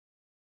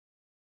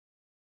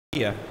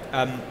Here,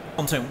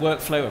 content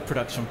workflow, a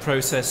production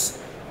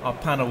process. Our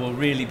panel will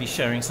really be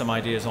sharing some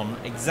ideas on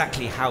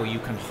exactly how you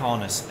can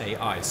harness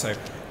AI. So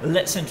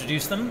let's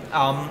introduce them.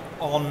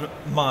 On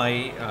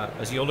my,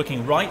 as you're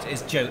looking right,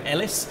 is Joe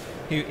Ellis,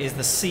 who is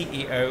the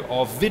CEO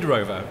of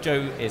VidRover.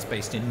 Joe is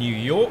based in New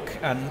York,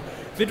 and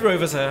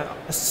VidRover's a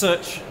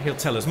search, he'll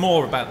tell us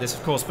more about this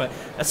of course, but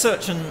a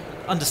search and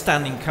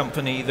understanding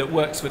company that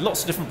works with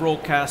lots of different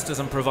broadcasters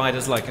and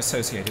providers like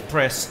Associated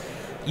Press,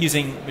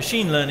 using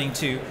machine learning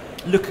to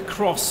look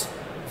across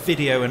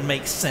video and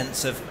make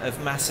sense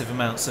of massive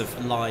amounts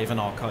of live and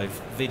archive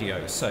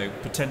video. So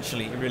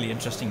potentially really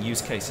interesting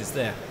use cases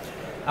there.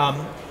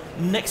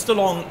 Next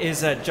along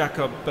is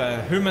Jakob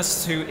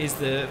Humus, who is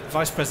the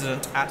vice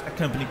president at a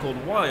company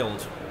called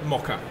Wild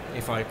Mocha,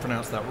 if I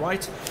pronounce that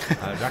right.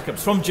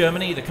 Jakob's from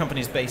Germany. The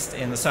company is based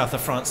in the south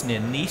of France near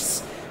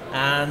Nice.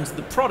 And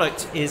the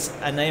product is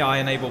an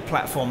AI-enabled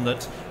platform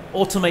that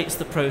automates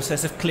the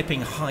process of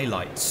clipping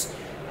highlights.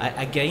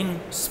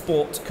 Again,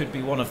 sport could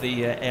be one of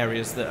the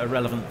areas that are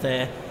relevant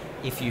there.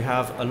 If you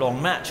have a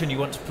long match and you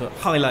want to put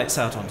highlights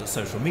out onto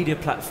social media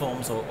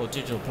platforms or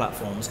digital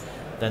platforms,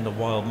 then the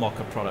Wild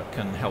Mocha product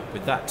can help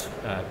with that.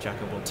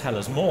 Jakob will tell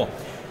us more.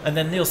 And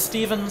then Neil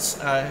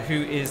Stevens, who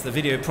is the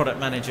video product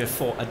manager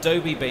for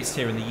Adobe, based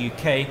here in the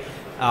UK.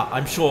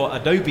 I'm sure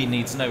Adobe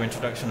needs no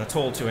introduction at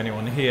all to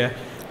anyone here,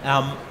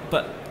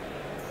 but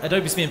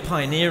Adobe's been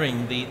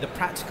pioneering the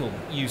practical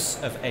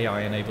use of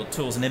AI-enabled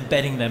tools and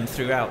embedding them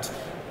throughout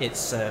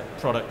its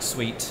product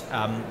suite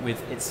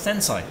with its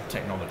Sensei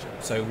technology.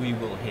 So we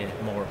will hear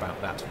more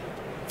about that.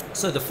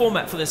 So the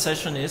format for this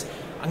session is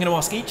I'm going to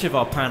ask each of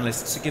our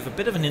panelists to give a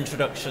bit of an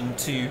introduction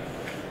to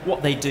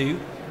what they do,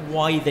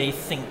 why they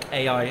think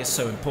AI is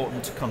so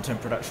important to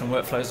content production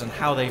workflows, and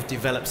how they've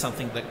developed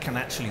something that can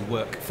actually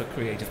work for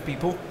creative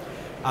people.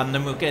 And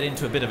then we'll get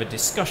into a bit of a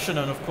discussion,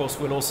 and of course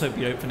we'll also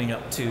be opening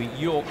up to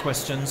your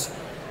questions.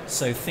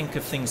 So think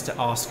of things to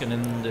ask, and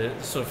in the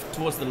sort of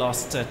towards the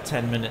last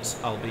 10 minutes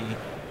I'll be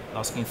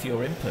asking for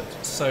your input.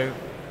 So,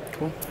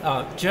 cool.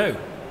 Joe,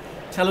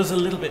 tell us a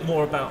little bit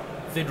more about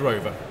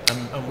VidRover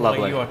and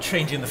why you are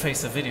changing the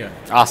face of video.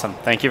 Awesome.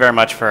 Thank you very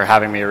much for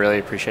having me. I really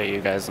appreciate you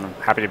guys, and I'm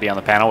happy to be on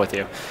the panel with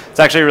you. It's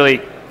actually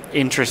really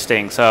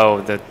interesting.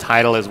 So the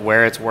title is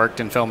Where It's Worked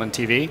in Film and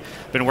TV.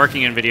 I've been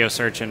working in video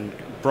search and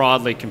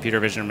broadly computer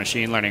vision and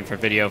machine learning for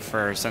video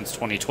since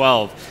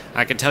 2012.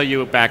 I can tell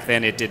you back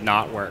then it did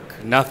not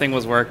work. Nothing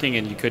was working,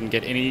 and you couldn't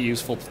get any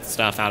useful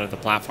stuff out of the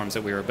platforms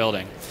that we were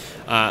building.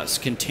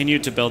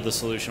 Continued to build the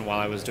solution while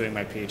I was doing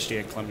my PhD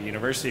at Columbia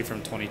University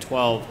from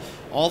 2012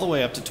 all the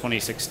way up to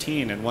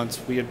 2016. And once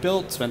we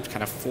had spent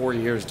kind of 4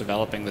 years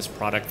developing this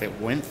product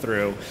that went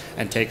through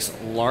and takes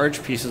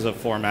large pieces of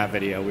format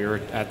video. We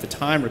were at the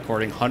time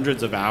recording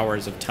hundreds of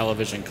hours of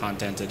television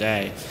content a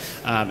day,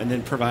 and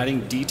then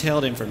providing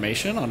detailed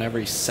information on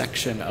every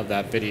section of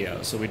that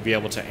video. So we'd be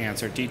able to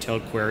answer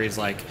detailed queries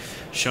like,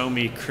 show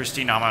me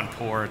Christine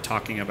Amanpour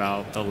talking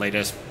about the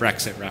latest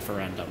Brexit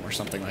referendum or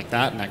something like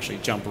that, and actually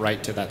jump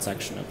right to that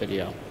section of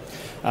video.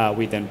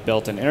 We then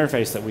built an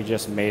interface that we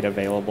just made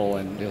available,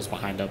 and it was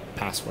behind a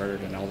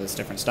password and all this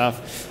different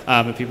stuff.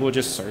 And people would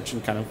just search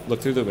and kind of look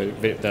through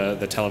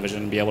the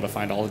television and be able to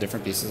find all the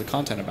different pieces of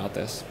content about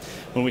this.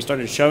 When we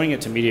started showing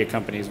it to media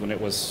companies, when it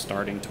was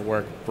starting to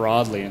work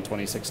broadly in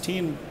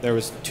 2016, there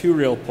was 2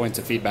 real points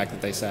of feedback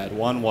that they said.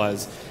 One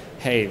was,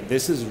 hey,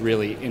 this is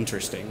really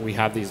interesting. We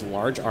have these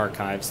large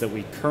archives that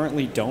we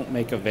currently don't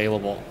make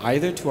available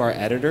either to our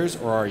editors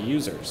or our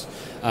users.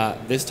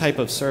 This type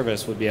of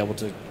service would be able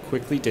to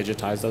quickly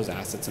digitize those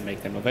assets and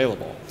make them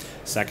available.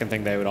 Second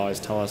thing they would always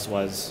tell us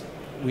was,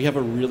 we have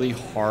a really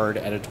hard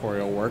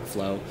editorial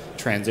workflow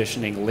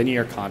transitioning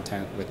linear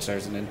content, which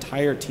there's an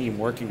entire team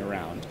working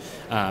around,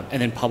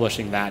 and then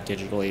publishing that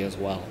digitally as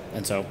well.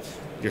 And so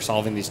you're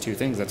solving these 2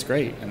 things, that's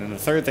great. And then the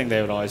third thing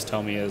they would always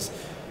tell me is,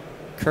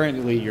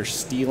 currently you're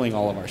stealing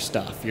all of our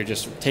stuff. You're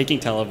just taking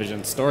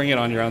television, storing it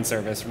on your own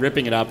service,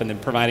 ripping it up, and then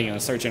providing it in a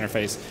search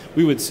interface.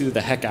 We would sue the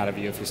heck out of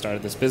you if you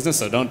started this business,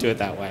 so don't do it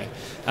that way.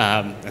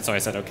 And so I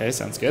said, okay,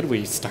 sounds good.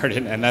 We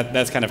started, and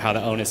that's kind of how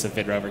the onus of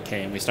VidRover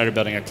came. We started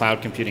building a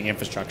cloud computing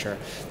infrastructure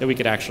that we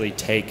could actually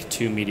take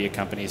to media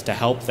companies to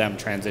help them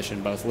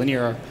transition both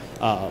linear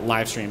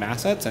live stream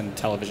assets and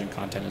television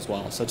content as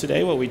well. So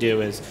today what we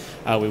do is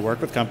we work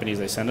with companies,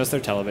 they send us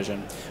their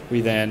television, we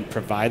then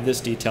provide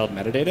this detailed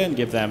metadata and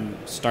give them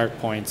start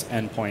points,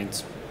 end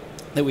points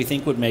that we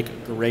think would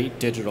make great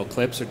digital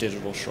clips or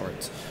digital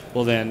shorts.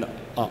 We'll then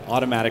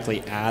automatically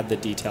add the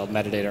detailed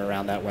metadata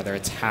around that, whether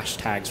it's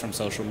hashtags from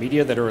social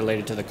media that are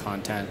related to the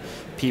content,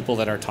 people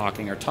that are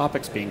talking, or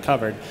topics being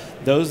covered.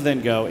 Those then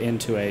go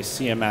into a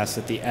CMS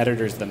that the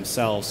editors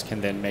themselves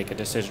can then make a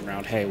decision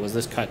around, hey, was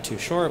this cut too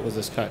short? Was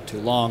this cut too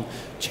long?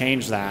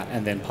 Change that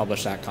and then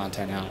publish that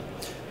content out.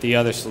 The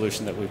other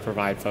solution that we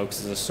provide folks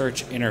is a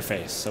search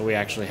interface. So we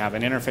actually have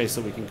an interface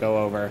that we can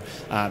go over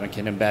and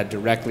can embed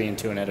directly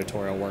into an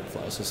editorial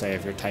workflow. So say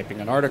if you're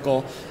typing an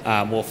article,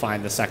 we'll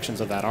find the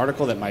sections of that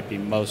article that might be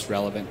most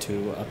relevant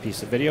to a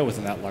piece of video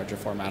within that larger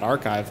format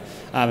archive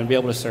and be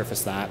able to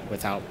surface that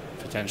without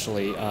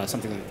potentially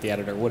something that the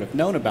editor would have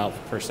known about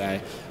per se,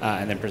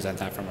 and then present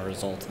that from a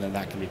result, and then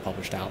that can be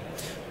published out.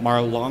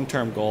 Our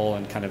long-term goal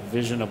and kind of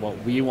vision of what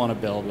we want to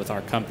build with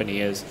our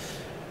company is,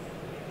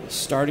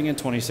 starting in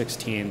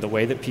 2016, the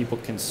way that people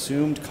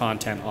consumed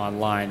content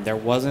online, there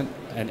wasn't,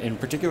 and in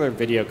particular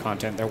video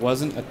content, there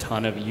wasn't a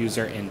ton of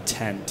user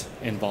intent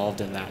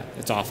involved in that.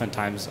 It's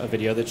oftentimes a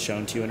video that's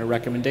shown to you in a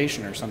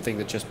recommendation or something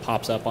that just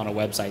pops up on a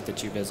website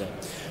that you visit.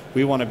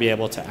 We want to be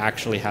able to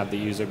actually have the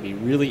user be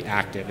really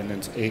active in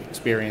the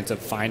experience of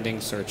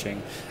finding,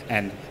 searching,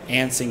 and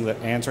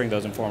answering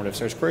those informative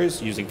search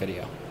queries using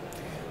video.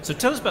 So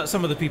tell us about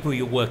some of the people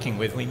you're working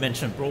with. We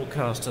mentioned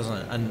broadcasters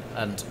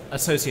and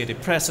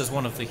Associated Press as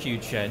one of the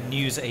huge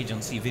news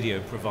agency video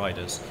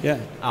providers. Yeah.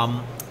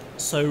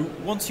 So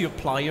once you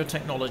apply your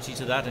technology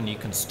to that and you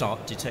can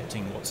start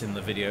detecting what's in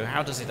the video,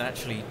 how does it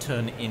actually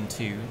turn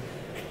into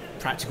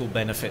practical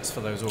benefits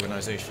for those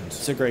organizations?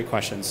 It's a great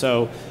question.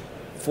 So,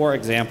 for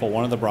example,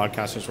 one of the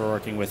broadcasters we're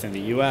working with in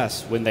the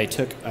US, when they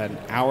took an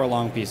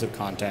hour-long piece of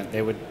content,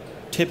 they would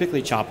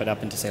typically chop it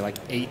up into, say, like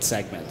 8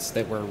 segments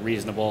that were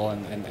reasonable,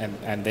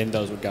 and then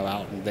those would go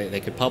out and they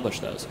could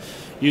publish those.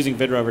 Using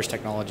VidRover's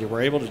technology,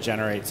 we're able to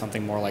generate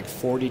something more like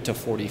 40 to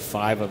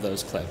 45 of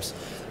those clips.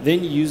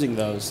 Then using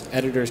those,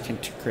 editors can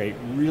create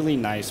really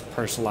nice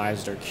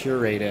personalized or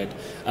curated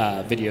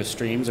video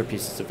streams or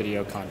pieces of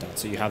video content.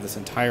 So you have this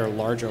entire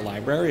larger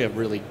library of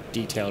really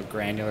detailed,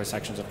 granular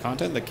sections of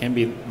content that can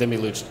then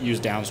be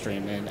used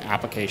downstream in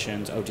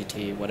applications,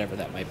 OTT, whatever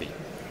that might be.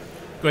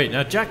 Great.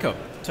 Now, Jakob,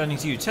 turning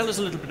to you, tell us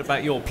a little bit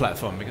about your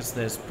platform, because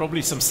there's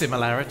probably some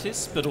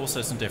similarities, but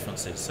also some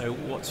differences. So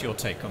what's your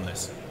take on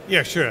this?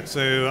 Yeah, sure.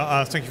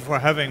 So thank you for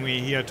having me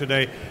here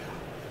today.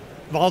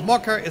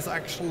 Waldmocker is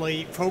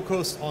actually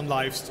focused on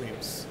live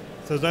streams.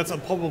 So that's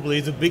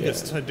probably the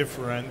biggest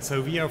difference.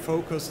 So we are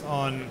focused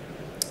on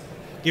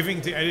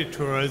giving the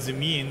editor the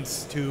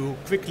means to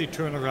quickly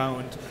turn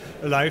around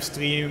a live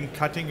stream,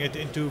 cutting it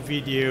into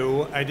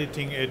video,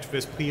 editing it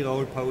with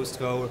pre-roll,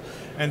 post-roll,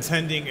 and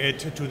sending it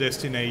to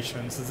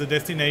destinations. So the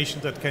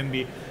destination that can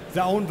be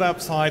their own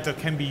website, that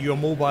can be your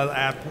mobile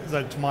app,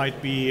 that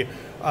might be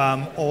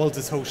all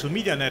the social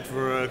media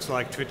networks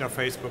like Twitter,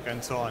 Facebook,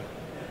 and so on.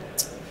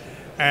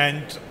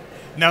 And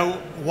now,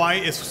 why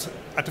is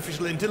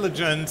artificial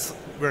intelligence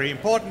very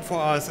important for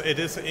us? It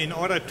is in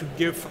order to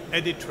give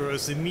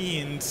editors the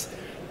means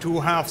to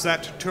have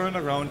that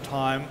turnaround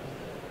time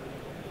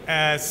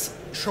as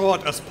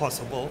short as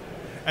possible,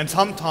 and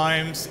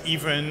sometimes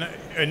even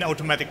an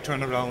automatic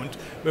turnaround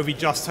where we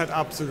just set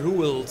up the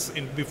rules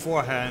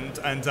beforehand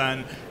and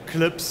then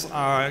clips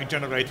are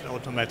generated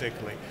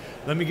automatically.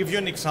 Let me give you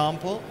an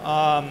example.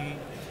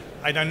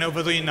 I don't know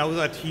whether you know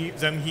that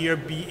them here,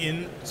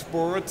 BVE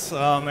Sports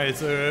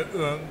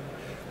is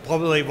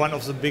probably one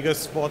of the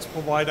biggest sports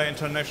provider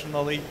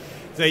internationally.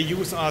 They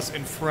use us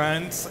in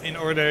France in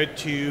order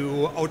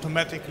to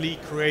automatically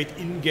create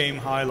in-game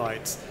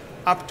highlights.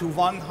 Up to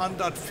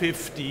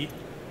 150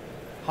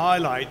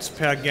 highlights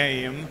per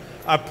game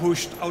are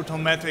pushed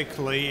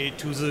automatically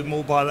to the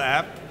mobile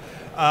app,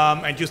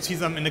 and you see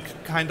them in a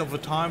kind of a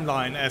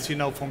timeline, as you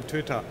know from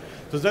Twitter.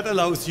 So that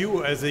allows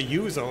you as a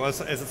user, or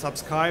as a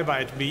subscriber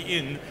at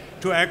BVE,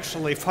 to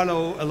actually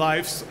follow a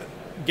live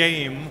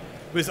game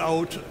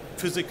without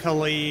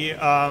physically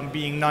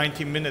being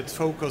 90 minutes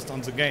focused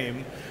on the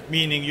game,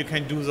 meaning you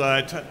can do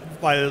that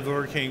while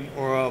working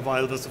or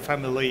while with the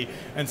family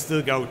and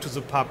still go to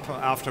the pub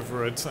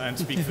afterwards and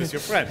speak with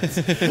your friends.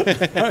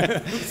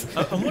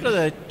 And what are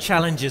the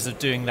challenges of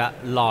doing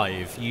that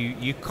live?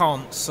 You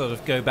can't sort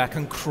of go back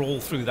and crawl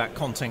through that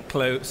content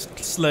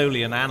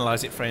slowly and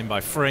analyze it frame by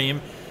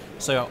frame.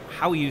 So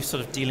how are you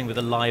sort of dealing with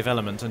the live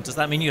element? And does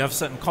that mean you have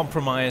certain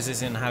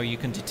compromises in how you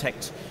can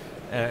detect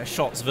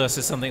shots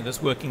versus something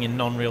that's working in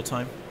non-real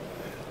time?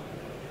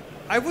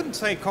 I wouldn't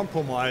say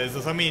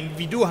compromises. I mean,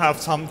 we do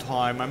have some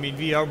time. I mean,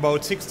 we are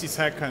about 60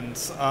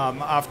 seconds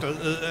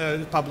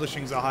after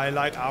publishing the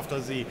highlight, after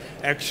the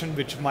action,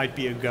 which might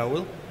be a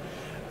goal.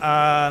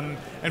 And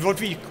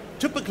what we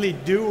typically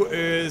do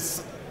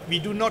is we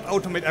do not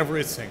automate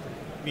everything.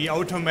 We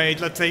automate,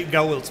 let's say,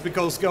 goals,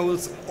 because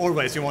goals,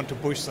 always you want to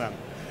push them.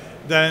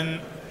 Then,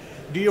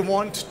 do you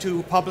want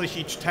to publish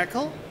each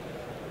tackle?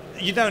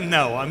 You don't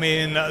know. I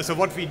mean, so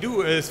what we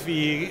do is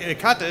we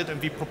cut it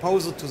and we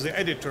propose it to the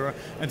editor,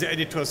 and the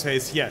editor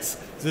says, yes,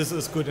 this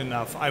is good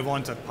enough. I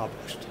want it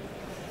published.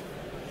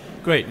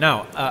 Great.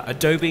 Now,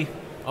 Adobe,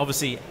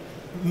 obviously,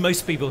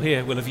 most people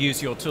here will have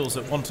used your tools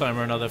at one time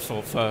or another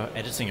for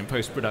editing and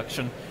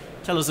post-production.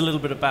 Tell us a little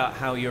bit about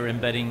how you're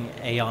embedding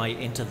AI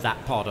into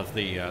that part of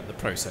the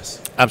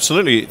process.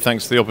 Absolutely,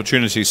 thanks for the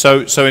opportunity.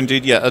 So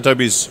indeed, yeah,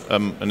 Adobe's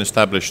an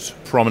established,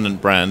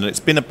 prominent brand, and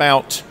it's been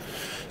about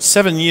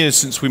 7 years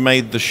since we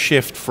made the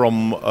shift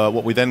from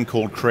what we then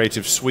called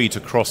Creative Suite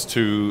across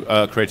to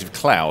Creative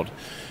Cloud.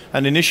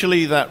 And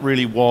initially that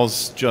really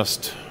was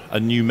just a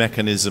new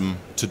mechanism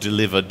to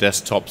deliver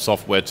desktop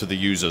software to the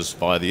users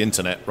via the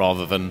internet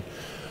rather than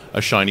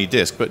a shiny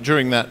disk. But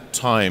during that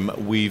time,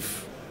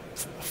 we've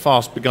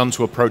fast begun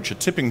to approach a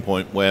tipping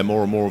point where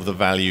more and more of the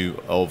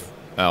value of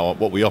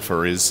what we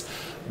offer is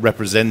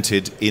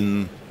represented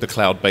in the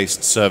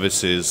cloud-based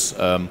services,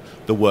 the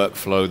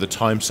workflow, the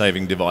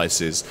time-saving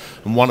devices,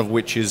 and one of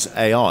which is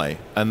AI.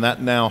 And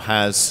that now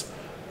has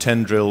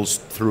tendrils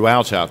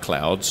throughout our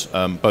clouds,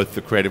 both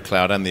the Creative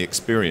Cloud and the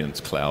Experience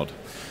Cloud.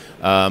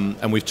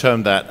 And we've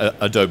termed that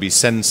Adobe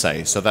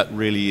Sensei. So that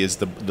really is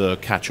the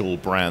catch-all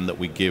brand that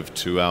we give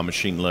to our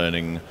machine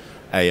learning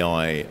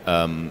AI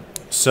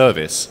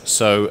service.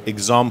 So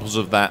examples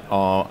of that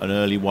are, an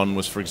early one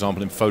was, for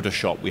example, in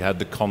Photoshop, we had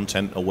the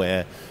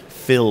content-aware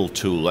fill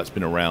tool that's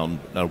been around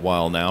a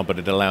while now, but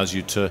it allows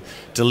you to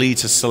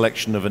delete a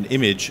selection of an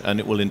image and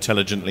it will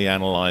intelligently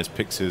analyze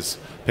pixels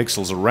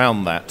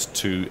around that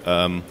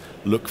to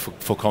look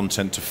for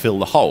content to fill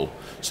the hole.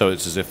 So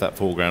it's as if that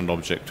foreground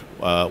object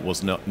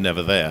was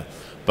never there.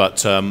 But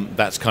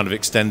that's kind of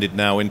extended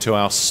now into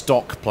our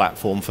stock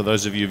platform. For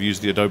those of you who've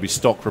used the Adobe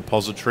Stock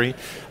repository,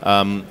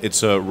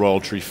 it's a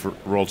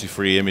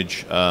royalty-free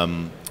image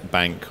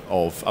bank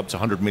of up to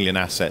 100 million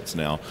assets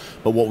now.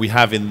 But what we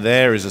have in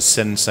there is a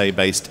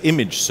Sensei-based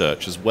image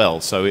search as well.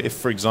 So if,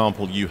 for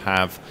example, you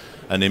have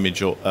an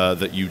image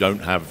that you don't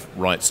have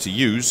rights to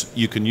use,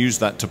 you can use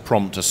that to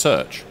prompt a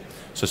search.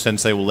 So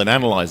Sensei will then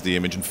analyze the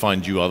image and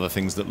find you other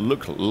things that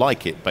look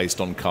like it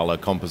based on color,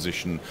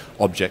 composition,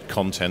 object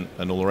content,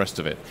 and all the rest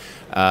of it.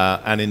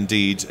 And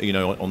indeed, you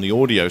know, on the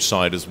audio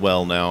side as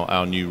well now,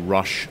 our new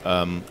Rush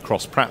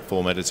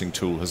cross-platform editing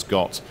tool has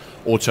got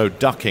auto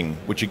ducking,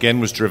 which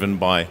again was driven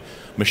by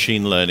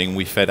machine learning.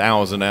 We fed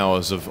hours and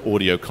hours of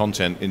audio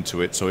content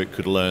into it so it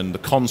could learn the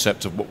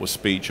concept of what was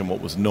speech and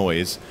what was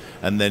noise,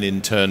 and then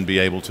in turn be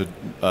able to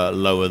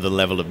lower the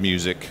level of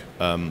music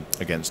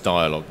against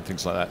dialogue and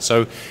things like that.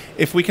 So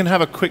if we can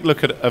have a quick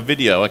look at a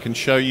video, I can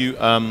show you,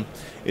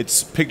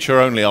 it's picture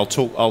only, I'll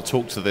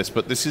talk to this,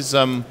 but this is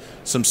some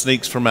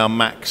sneaks from our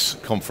Max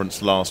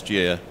conference last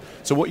year.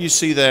 So what you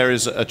see there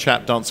is a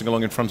chap dancing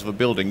along in front of a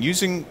building.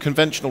 Using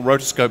conventional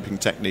rotoscoping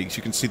techniques,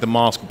 you can see the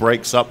mask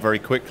breaks up very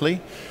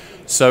quickly.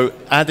 So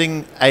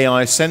adding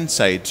AI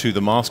Sensei to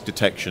the mask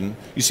detection,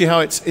 you see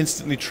how it's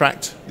instantly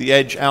tracked the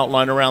edge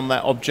outline around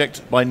that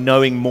object by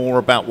knowing more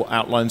about what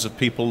outlines of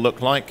people look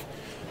like?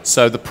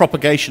 So the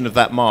propagation of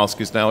that mask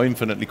is now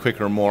infinitely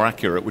quicker and more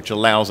accurate, which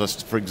allows us,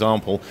 for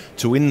example,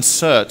 to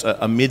insert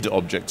a mid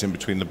object in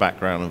between the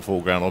background and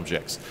foreground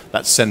objects.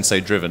 That's Sensei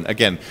driven.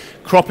 Again,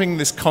 cropping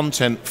this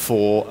content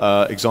for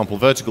example,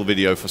 vertical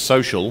video for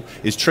social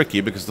is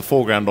tricky because the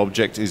foreground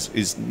object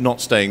is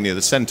not staying near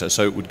the center,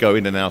 so it would go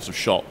in and out of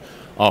shot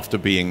after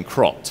being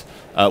cropped.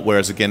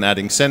 Whereas again,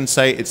 adding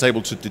Sensei, it's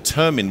able to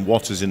determine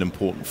what is an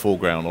important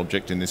foreground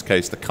object, in this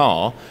case the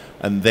car,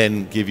 and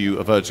then give you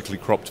a vertically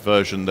cropped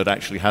version that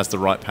actually has the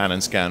right pan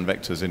and scan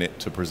vectors in it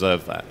to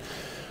preserve that.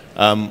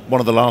 One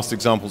of the last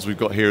examples we've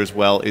got here as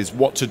well is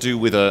what to do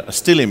with a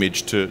still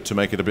image to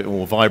make it a bit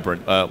more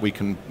vibrant. We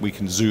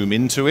can zoom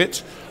into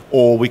it,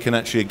 or we can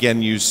actually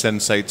again use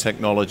Sensei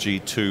technology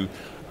to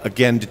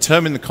again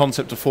determine the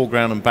concept of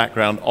foreground and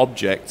background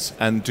objects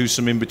and do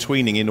some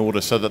in-betweening in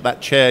order so that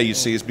that chair you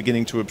see is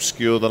beginning to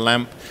obscure the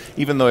lamp,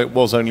 even though it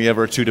was only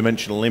ever a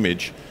two-dimensional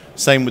image.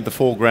 Same with the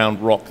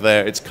foreground rock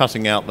there, it's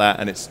cutting out that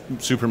and it's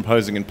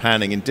superimposing and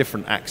panning in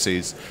different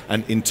axes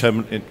and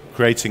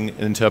creating and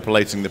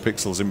interpolating the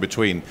pixels in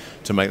between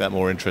to make that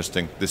more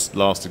interesting. This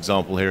last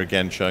example here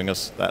again showing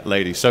us that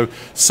lady. So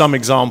some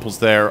examples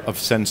there of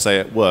Sensei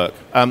at work.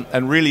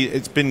 And really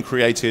it's been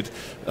created,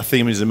 a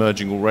theme is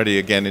emerging already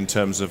again in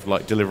terms of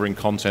like delivering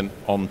content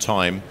on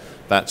time.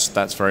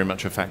 That's very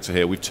much a factor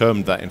here. We've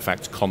termed that, in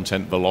fact,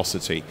 content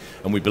velocity,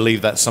 and we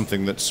believe that's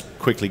something that's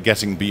quickly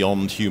getting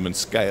beyond human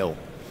scale.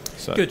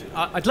 So. Good.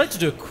 I'd like to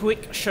do a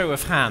quick show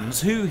of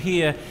hands. Who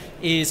here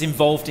is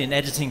involved in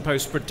editing,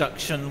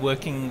 post-production,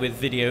 working with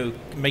video,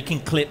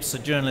 making clips, a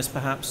journalist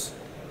perhaps?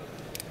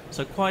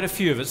 So quite a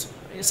few of us.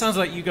 It sounds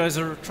like you guys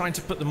are trying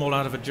to put them all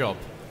out of a job.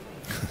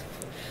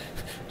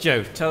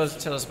 Joe, tell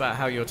us about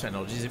how your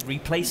technology, is it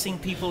replacing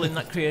people in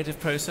that creative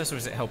process or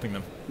is it helping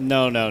them?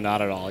 No,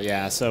 not at all.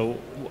 Yeah, so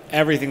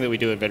everything that we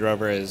do at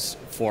VidRover is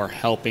for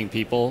helping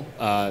people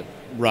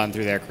run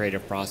through their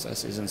creative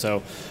processes. And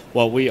so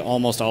what we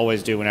almost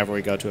always do whenever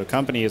we go to a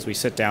company is we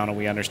sit down and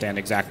we understand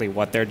exactly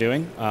what they're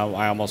doing.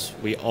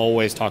 We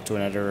always talk to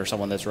an editor or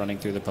someone that's running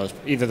through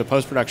either the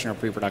post-production or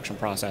pre-production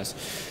process.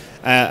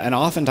 And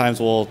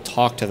oftentimes we'll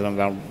talk to them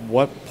about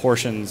what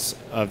portions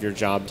of your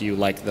job do you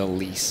like the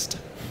least.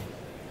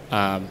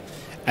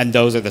 And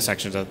those are the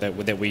sections that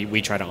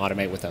we try to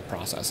automate with that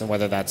process. And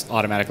whether that's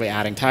automatically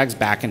adding tags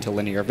back into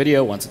linear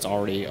video once it's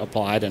already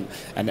applied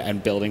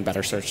and building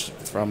better search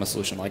from a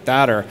solution like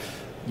that, or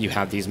you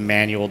have these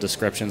manual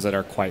descriptions that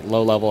are quite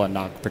low level and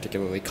not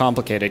particularly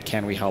complicated,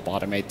 can we help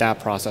automate that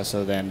process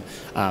so then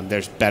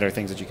there's better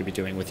things that you could be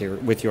doing with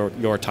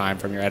your time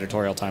from your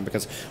editorial time,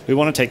 because we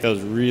want to take those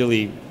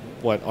really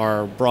what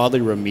are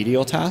broadly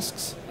remedial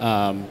tasks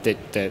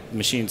that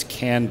machines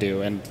can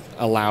do and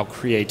allow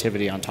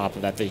creativity on top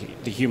of that. The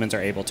humans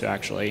are able to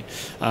actually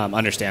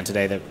understand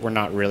today that we're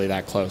not really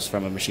that close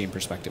from a machine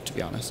perspective, to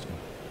be honest.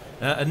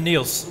 And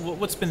Niels,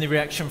 what's been the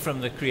reaction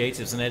from the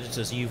creatives and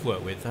editors you've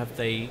worked with? Have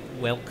they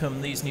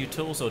welcomed these new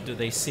tools, or do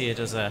they see it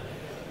as a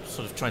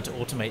sort of trying to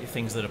automate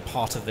things that are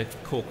part of the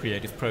core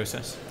creative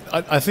process?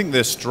 I think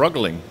they're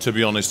struggling, to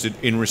be honest,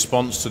 in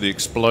response to the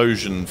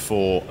explosion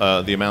for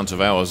the amount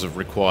of hours of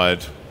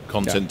required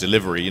content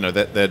delivery. You know,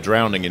 they're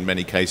drowning in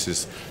many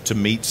cases to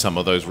meet some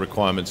of those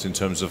requirements in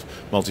terms of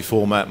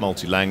multi-format,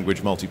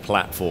 multi-language,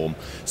 multi-platform.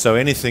 So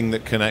anything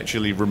that can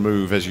actually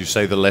remove, as you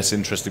say, the less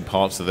interesting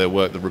parts of their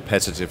work, the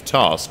repetitive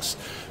tasks.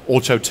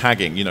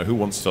 Auto-tagging, you know, who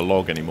wants to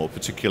log anymore?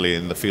 Particularly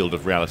in the field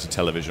of reality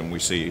television, we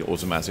see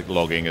automatic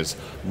logging as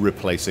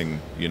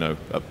replacing, you know,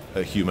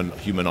 a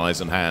human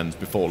eyes and hands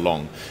before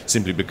long,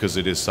 simply because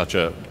it is such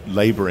a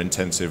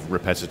labor-intensive,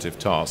 repetitive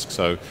task.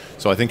 So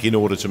I think in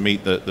order to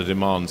meet the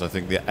demands, I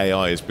think the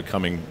AI is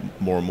becoming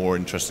more and more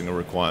interesting a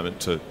requirement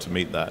to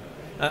meet that.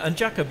 And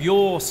Jakob,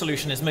 your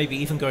solution is maybe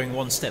even going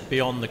one step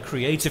beyond the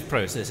creative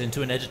process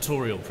into an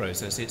editorial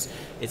process.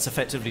 It's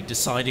effectively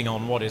deciding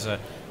on what is a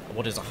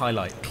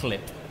highlight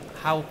clip.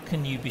 How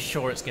can you be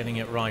sure it's getting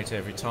it right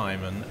every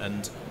time,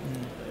 and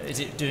is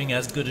it doing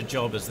as good a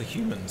job as the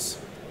humans?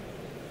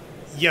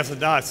 Yes, it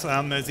does.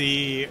 I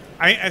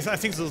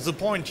think the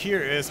point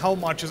here is how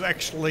much is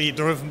actually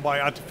driven by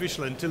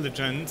artificial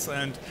intelligence,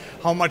 and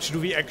how much do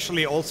we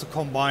actually also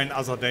combine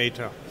other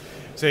data.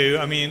 So,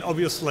 I mean,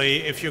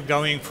 obviously, if you're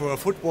going for a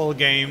football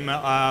game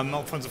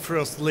from the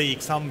first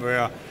league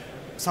somewhere,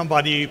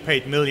 somebody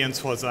paid millions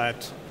for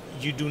that.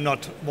 You do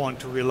not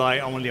want to rely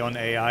only on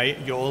AI.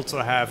 You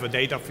also have a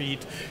data feed,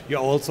 you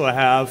also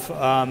have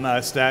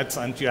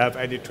stats, and you have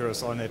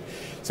editors on it.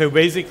 So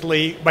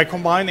basically, by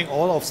combining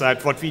all of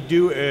that, what we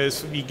do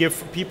is we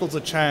give people the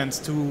chance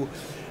to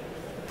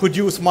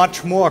produce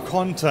much more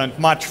content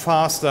much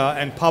faster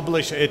and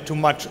publish it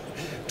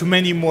to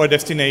many more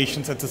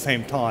destinations at the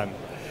same time.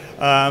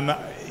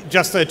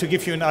 Just to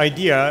give you an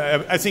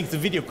idea, I think the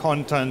video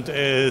content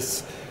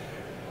is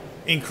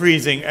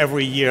increasing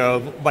every year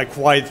by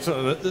quite,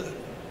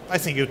 I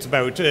think it's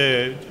about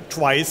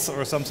twice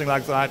or something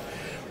like that.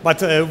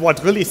 But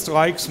what really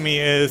strikes me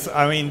is,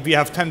 I mean, we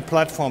have 10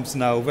 platforms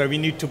now where we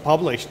need to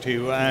publish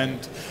to, and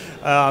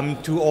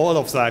to all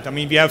of that. I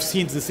mean, we have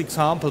seen this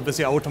example with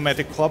the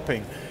automatic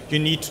cropping. You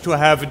need to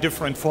have a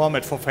different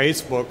format for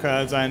Facebook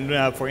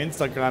than for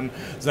Instagram,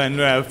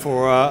 than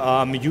for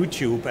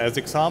YouTube as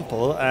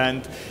example.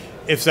 And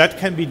if that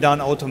can be done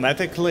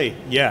automatically,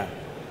 yeah,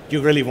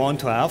 you really want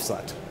to have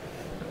that.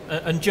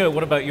 And Joe,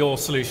 what about your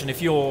solution?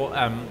 If you're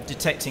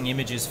detecting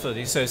images for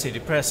the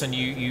Associated Press and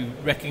you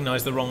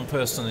recognize the wrong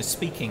person is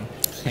speaking,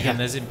 again,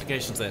 there's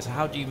implications there. So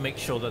how do you make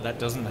sure that that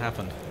doesn't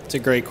happen? It's a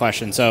great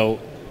question. So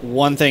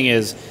one thing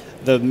is,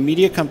 the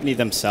media company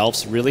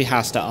themselves really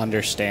has to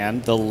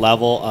understand the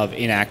level of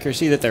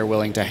inaccuracy that they're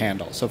willing to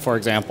handle. So for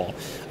example,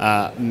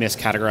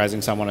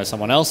 miscategorizing someone as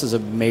someone else is a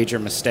major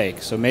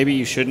mistake. So maybe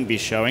you shouldn't be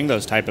showing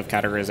those type of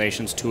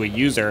categorizations to a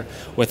user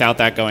without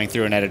that going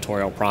through an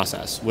editorial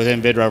process.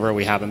 Within VidRover,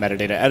 we have a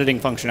metadata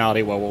editing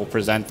functionality where we'll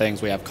present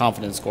things, we have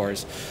confidence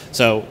scores.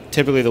 So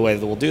typically the way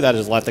that we'll do that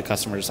is let the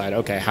customer decide,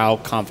 okay, how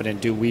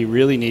confident do we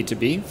really need to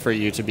be for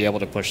you to be able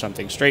to push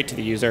something straight to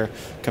the user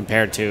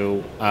compared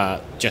to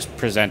just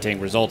presenting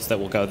results that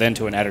will go then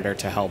to an editor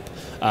to help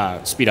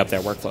speed up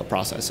their workflow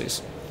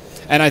processes.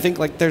 And I think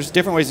like there's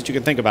different ways that you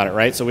can think about it,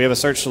 right? So we have a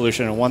search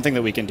solution, and one thing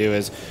that we can do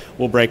is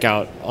we'll break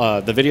out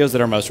the videos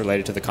that are most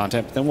related to the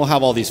content, but then we'll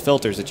have all these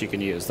filters that you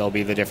can use. There'll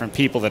be the different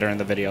people that are in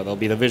the video, there'll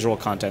be the visual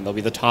content, there'll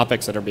be the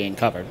topics that are being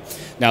covered.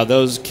 Now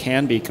those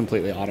can be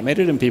completely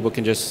automated and people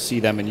can just see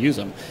them and use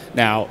them.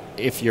 Now,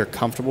 if you're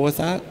comfortable with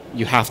that,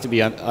 you have to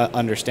be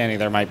understanding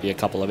there might be a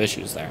couple of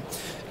issues there.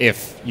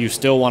 If you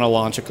still want to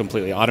launch a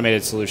completely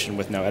automated solution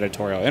with no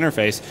editorial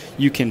interface,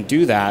 you can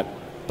do that,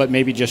 but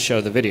maybe just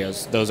show the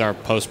videos. Those are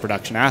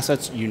post-production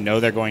assets. You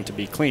know they're going to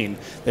be clean.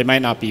 They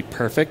might not be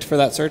perfect for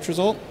that search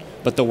result,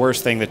 but the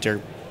worst thing that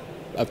you're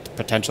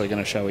potentially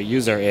going to show a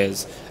user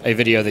is a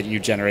video that you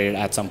generated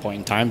at some point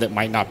in time that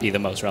might not be the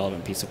most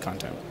relevant piece of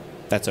content.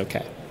 That's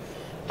okay.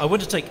 I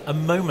want to take a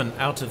moment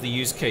out of the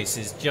use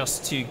cases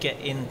just to get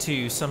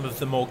into some of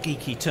the more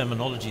geeky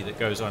terminology that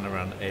goes on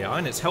around AI,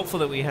 and it's helpful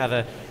that we have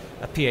a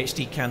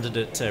PhD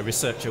candidate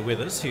researcher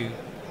with us who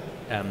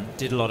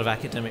did a lot of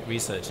academic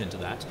research into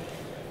that.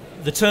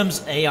 The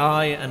terms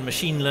AI and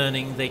machine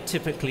learning, they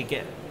typically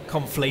get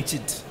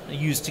conflated,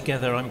 used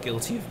together. I'm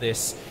guilty of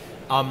this.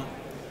 I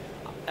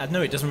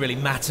know it doesn't really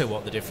matter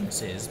what the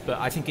difference is, but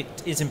I think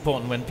it is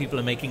important when people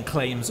are making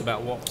claims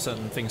about what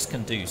certain things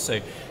can do. So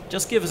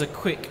just give us a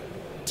quick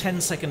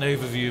 10-second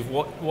overview of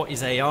what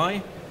is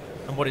AI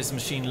and what is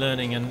machine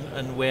learning,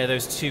 and where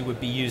those two would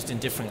be used in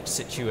different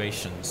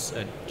situations.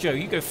 Joe,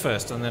 you go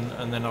first, and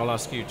then I'll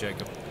ask you,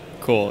 Jacob.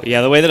 Cool.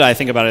 Yeah, the way that I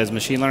think about it is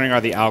machine learning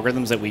are the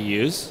algorithms that we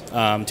use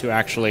to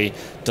actually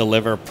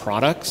deliver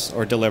products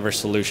or deliver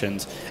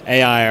solutions.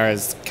 AI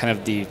is kind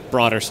of the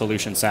broader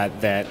solution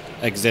set that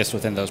exists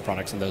within those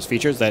products and those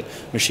features that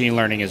machine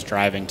learning is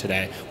driving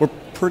today. We're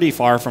pretty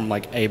far from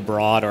like a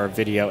broad or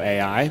video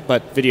AI,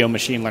 but video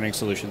machine learning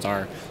solutions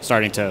are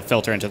starting to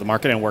filter into the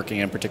market and working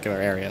in particular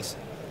areas.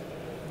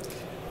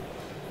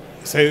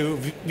 So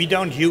we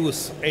don't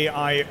use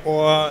AI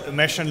or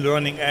machine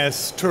learning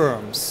as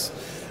terms.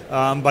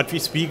 But we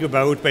speak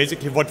about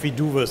basically what we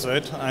do with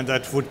it, and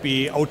that would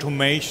be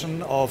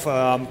automation of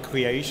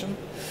creation,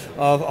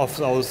 of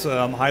those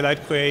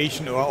highlight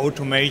creation, or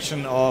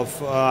automation of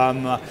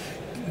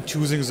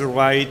choosing the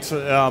right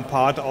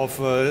part of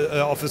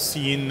a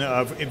scene.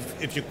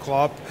 If you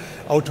crop,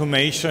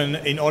 automation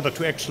in order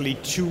to actually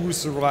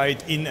choose the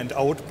right in and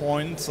out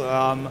points.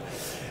 All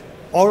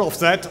of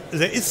that,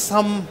 there is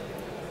some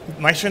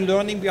machine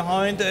learning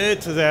behind it.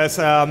 There's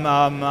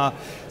some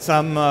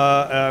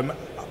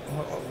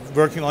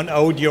working on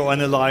audio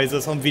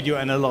analysis, on video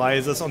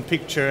analysis, on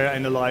picture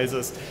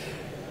analysis.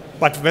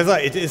 But whether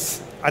it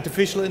is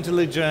artificial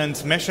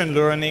intelligence, machine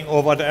learning,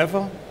 or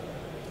whatever,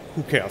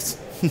 who cares?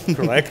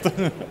 Correct?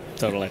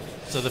 Totally.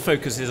 So the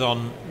focus is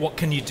on what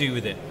can you do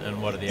with it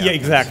and what are the outcomes. Yeah,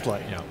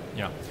 exactly.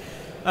 Yeah.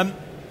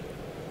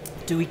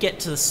 Do we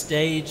get to the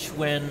stage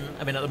when,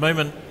 I mean, at the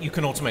moment, you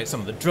can automate some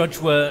of the drudge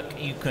work,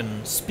 you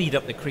can speed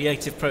up the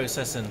creative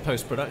process and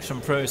post-production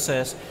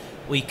process,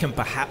 we can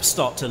perhaps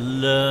start to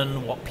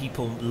learn what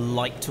people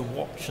like to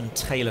watch and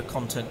tailor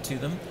content to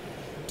them.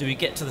 Do we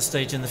get to the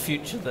stage in the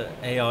future that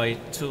AI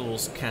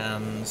tools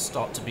can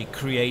start to be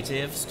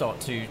creative, start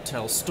to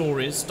tell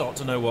stories, start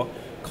to know what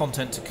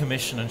content to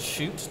commission and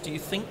shoot, do you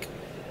think?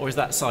 Or is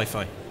that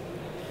sci-fi?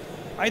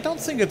 I don't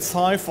think it's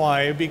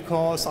sci-fi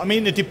because, I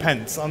mean, it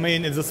depends. I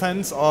mean, in the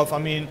sense of, I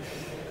mean,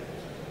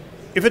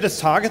 if it is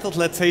targeted,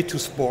 let's say, to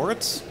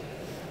sports,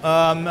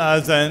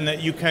 then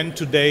you can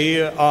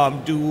today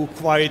do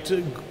quite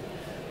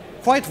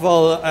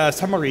well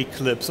summary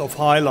clips of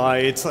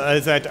highlights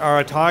that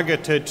are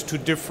targeted to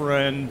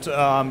different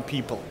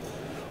people.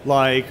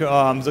 Like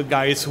the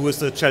guys who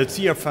is a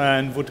Chelsea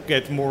fan would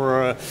get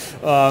more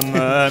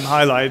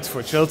highlights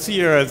for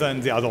Chelsea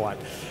than the other one.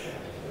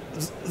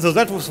 So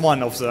that was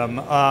one of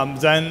them.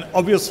 Then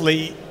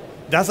obviously,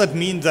 does that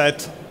mean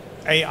that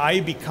AI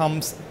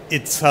becomes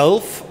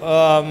itself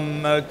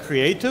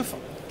creative?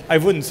 I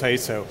wouldn't say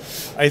so.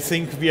 I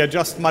think we are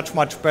just much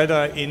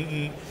better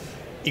in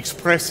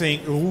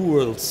expressing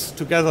rules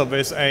together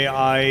with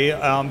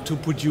AI to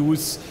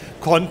produce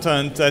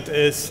content that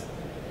is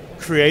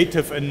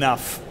creative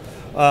enough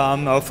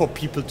for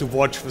people to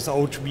watch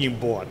without being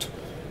bored.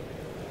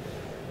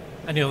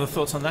 Any other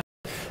thoughts on that?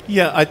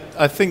 Yeah,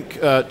 I think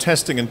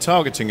testing and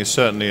targeting is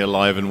certainly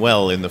alive and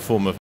well in the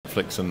form of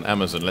Netflix and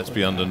Amazon. Let's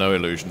be under no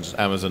illusions.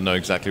 Amazon know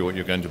exactly what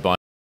you're going to buy.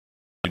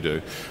 You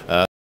do.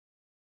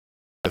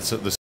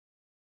 This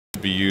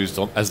be used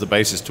as the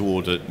basis to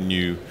order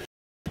new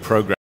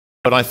programs.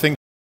 But I think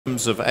in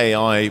terms of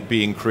AI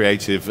being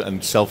creative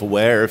and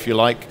self-aware, if you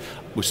like,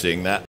 we're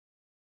seeing that.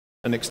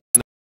 An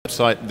external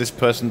website,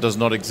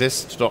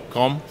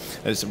 thispersondoesnotexist.com,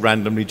 it's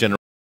randomly generated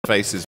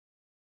faces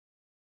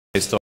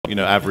based on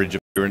average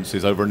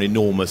appearances over an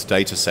enormous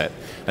data set.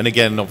 And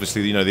again,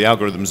 obviously, the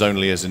algorithm's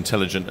only as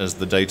intelligent as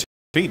the data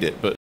you feed it,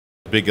 but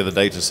the bigger the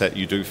data set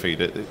you do feed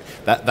it,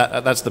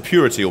 that's the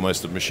purity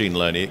almost of machine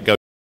learning. It goes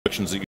in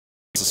directions that you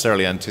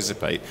necessarily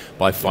anticipate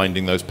by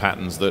finding those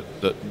patterns that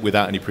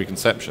without any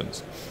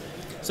preconceptions.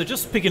 So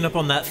just picking up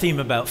on that theme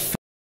about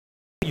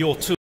your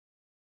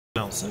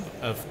tools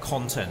of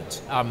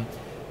content,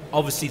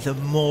 obviously the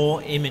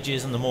more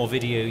images and the more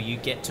video you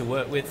get to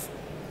work with,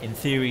 in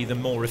theory, the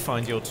more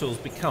refined your tools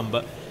become.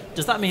 But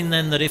does that mean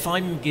then that if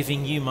I'm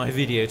giving you my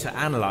video to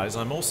analyze,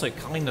 I'm also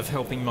kind of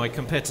helping my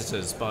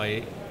competitors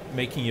by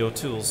making your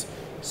tools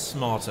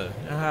smarter?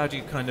 How do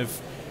you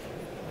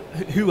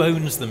who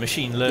owns the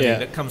machine learning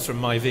that comes from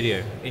my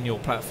video in your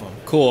platform?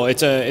 Cool.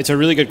 It's a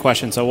really good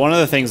question. So one of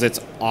the things that's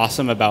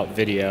awesome about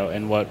video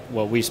and what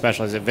we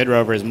specialize at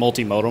VidRover is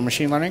multimodal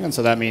machine learning. And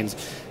so that means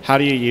how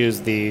do you use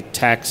the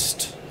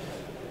text,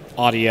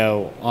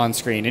 audio,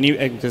 on-screen, any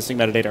existing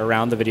metadata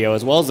around the video,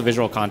 as well as the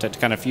visual content, to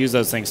kind of fuse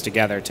those things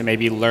together to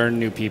maybe learn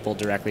new people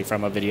directly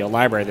from a video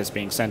library that's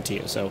being sent to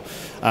you. So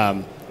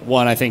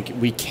one, I think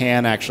we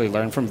can actually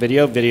learn from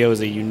video. Video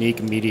is a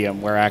unique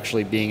medium where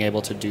actually being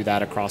able to do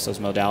that across those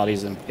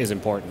modalities is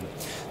important.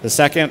 The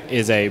second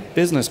is a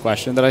business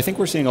question that I think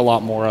we're seeing a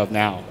lot more of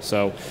now.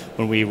 So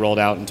when we rolled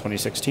out in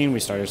 2016, we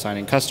started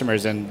signing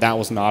customers, and that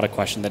was not a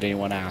question that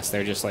anyone asked.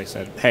 They just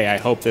said, hey, I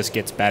hope this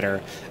gets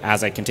better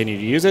as I continue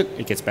to use it.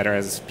 It gets better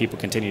as people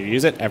continue to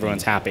use it.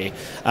 Everyone's happy.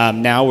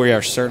 Now we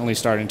are certainly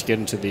starting to get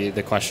into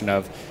the question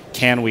of,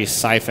 can we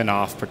siphon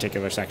off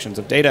particular sections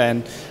of data?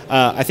 And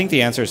I think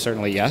the answer is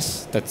certainly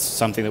yes. That's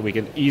something that we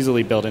can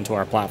easily build into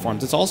our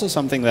platforms. It's also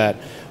something that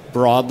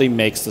broadly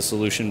makes the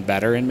solution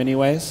better in many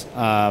ways.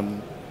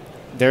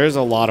 there is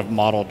a lot of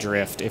model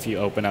drift if you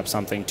open up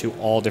something to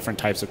all different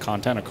types of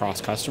content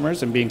across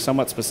customers, and being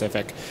somewhat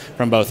specific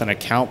from both an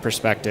account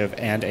perspective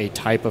and a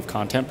type of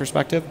content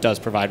perspective does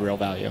provide real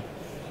value.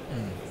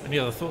 Any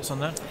other thoughts on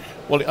that?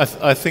 Well,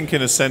 I think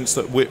in a sense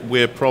that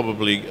we're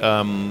probably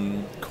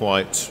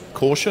quite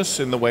cautious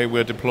in the way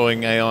we're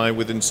deploying AI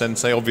within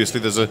Sensei. Obviously,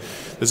 there's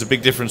a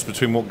big difference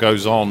between what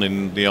goes on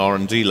in the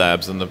R&D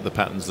labs and the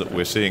patterns that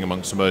we're seeing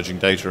amongst emerging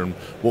data and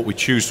what we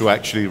choose to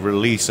actually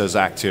release as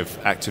active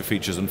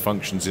features and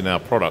functions in our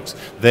products.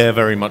 They're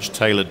very much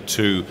tailored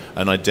to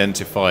an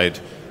identified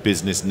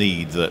business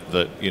need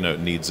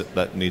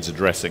that needs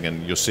addressing,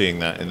 and you're seeing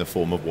that in the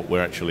form of what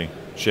we're actually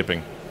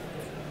shipping.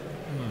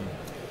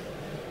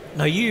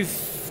 Now,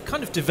 you've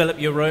kind of developed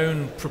your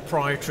own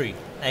proprietary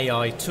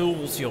AI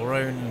tools, your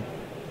own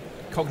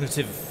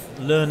cognitive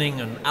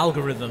learning and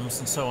algorithms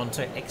and so on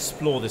to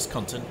explore this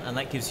content, and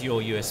that gives you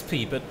your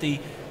USP. But the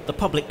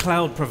public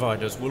cloud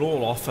providers will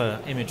all offer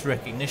image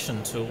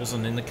recognition tools,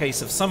 and in the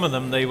case of some of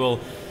them, they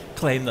will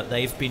claim that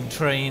they've been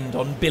trained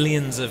on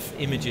billions of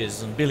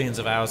images and billions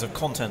of hours of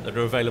content that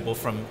are available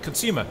from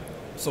consumer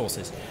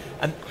sources.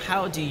 And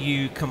how do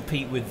you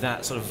compete with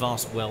that sort of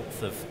vast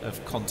wealth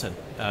of content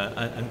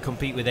and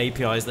compete with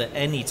APIs that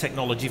any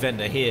technology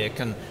vendor here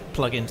can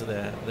plug into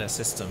their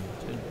system?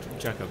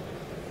 Jacob?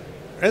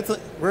 It's a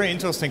very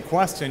interesting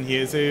question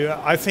here. So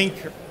I think,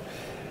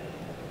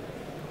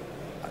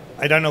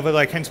 I don't know whether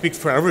I can speak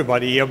for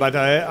everybody here, but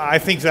I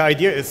think the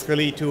idea is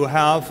really to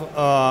have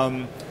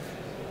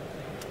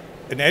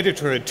an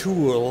editor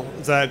tool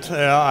that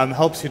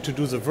helps you to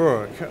do the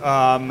work.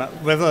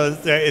 Whether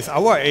there is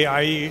our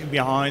AI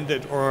behind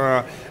it,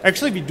 or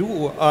actually we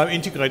do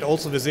integrate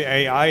also with the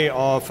AI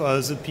of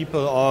the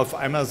people of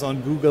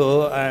Amazon,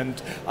 Google, and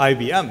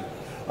IBM.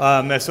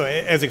 So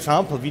as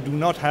example, we do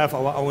not have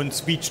our own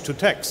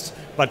speech-to-text,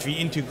 but we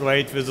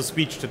integrate with the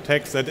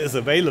speech-to-text that is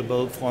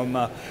available from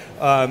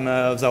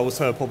those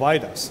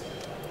providers.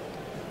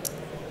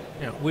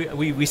 Yeah,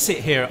 we sit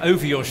here.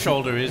 Over your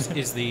shoulder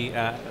is the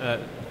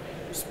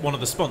one of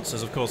the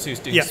sponsors, of course, who's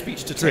doing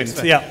speech-to-text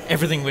for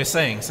everything we're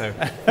saying, so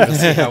we'll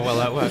see how well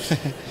that works.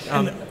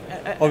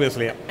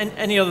 Obviously, yeah. And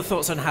any other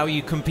thoughts on how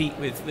you compete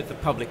with the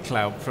public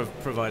cloud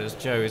providers,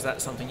 Joe? Is that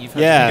something you've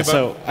had to think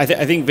about? So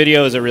I think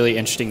video is a really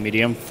interesting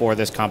medium for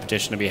this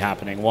competition to be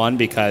happening. One,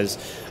 because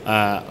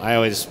I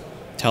always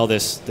tell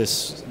this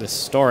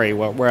story,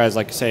 whereas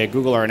like say a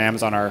Google or an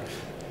Amazon are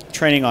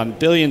training on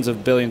billions of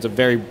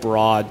very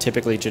broad,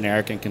 typically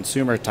generic and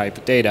consumer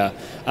type data.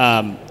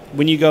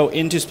 When you go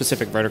into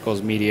specific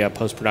verticals, media,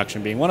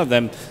 post-production being one of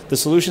them, the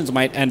solutions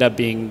might end up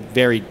being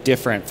very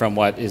different from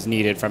what is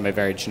needed from a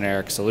very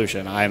generic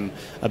solution. I'm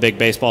a big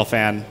baseball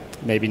fan.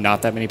 Maybe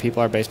not that many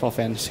people are baseball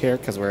fans here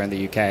because we're in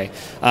the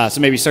UK.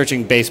 So maybe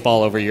searching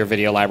baseball over your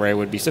video library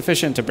would be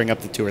sufficient to bring up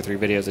the 2 or 3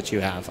 videos that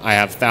you have. I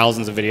have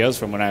thousands of videos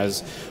from when I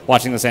was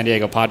watching the San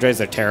Diego Padres.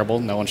 They're terrible.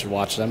 No one should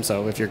watch them.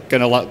 So if you're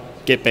going to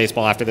get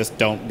baseball after this,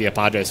 don't be a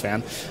Padres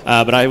fan.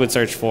 But I would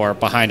search for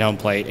behind home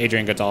plate,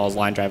 Adrian Gonzalez,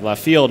 line drive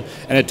left field,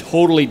 and a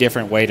totally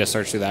different way to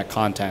search through that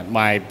content.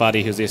 My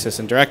buddy, who's the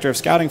assistant director of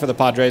scouting for the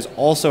Padres,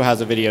 also has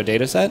a video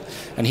data set,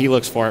 and he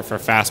looks for it for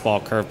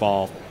fastball,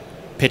 curveball,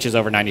 pitches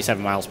over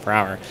 97 miles per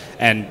hour,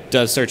 and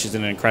does searches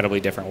in an incredibly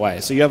different way.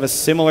 So you have a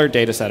similar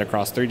data set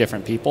across 3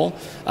 different people,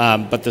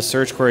 but the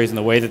search queries and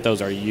the way that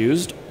those are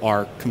used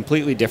are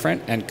completely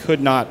different and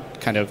could not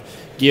kind of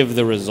give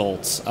the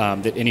results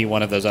that any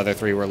one of those other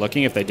 3 were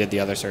looking if they did the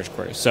other search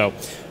queries. So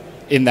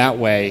in that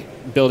way,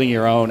 building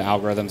your own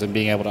algorithms and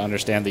being able to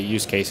understand the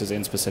use cases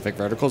in specific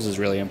verticals is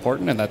really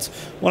important, and that's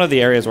one of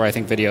the areas where I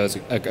think video is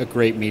a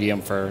great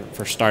medium for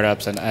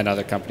startups and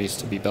other companies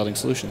to be building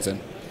solutions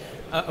in.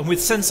 And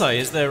with Sensei,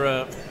 is there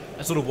a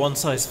sort of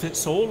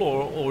one-size-fits-all,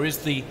 or is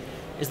the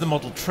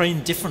model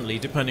trained differently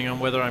depending on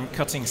whether I'm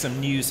cutting some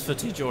news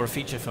footage or a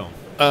feature film?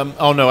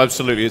 Oh no,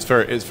 absolutely. It's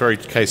very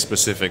case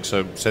specific.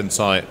 So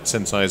Sensei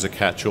is a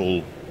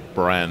catch-all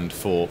brand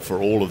for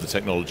all of the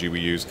technology we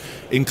use,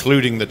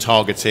 including the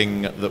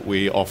targeting that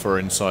we offer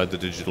inside the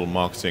digital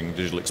marketing,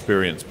 digital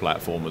experience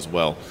platform as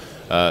well.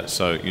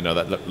 So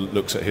that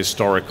looks at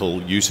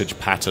historical usage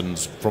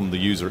patterns from the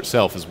user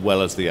itself, as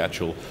well as the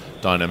actual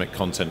dynamic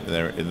content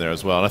in there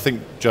as well. And I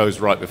think Joe's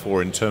right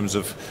before in terms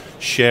of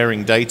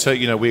sharing data.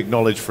 We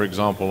acknowledge, for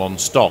example, on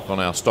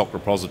our stock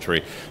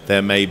repository,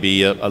 there may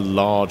be a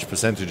large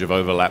percentage of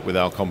overlap with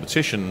our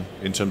competition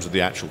in terms of the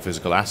actual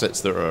physical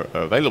assets that are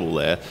available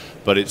there,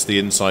 but it's the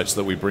insights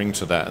that we bring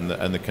to that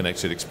and the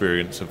connected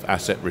experience of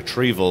asset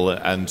retrieval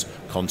and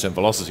content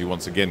velocity,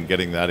 once again,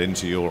 getting that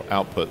into your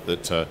output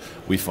that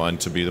we find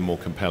to be the more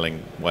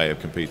compelling way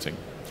of competing.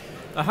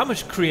 How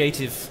much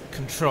creative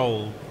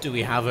control do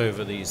we have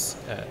over these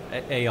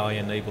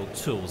AI-enabled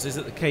tools? Is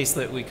it the case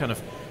that we kind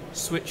of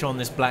switch on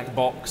this black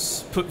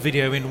box, put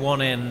video in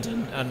one end,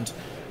 and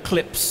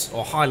clips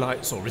or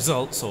highlights or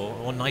results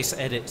or nice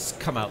edits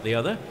come out the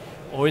other?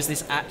 Or is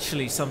this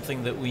actually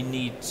something that we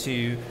need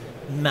to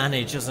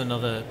manage as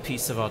another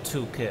piece of our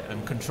toolkit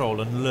and control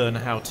and learn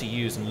how to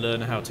use and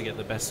learn how to get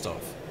the best of?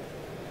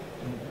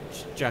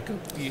 Jacob,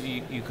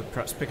 you could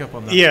perhaps pick up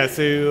on that. Yeah,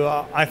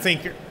 so I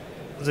think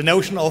the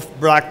notion of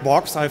black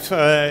box,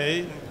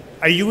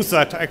 I use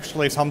that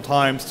actually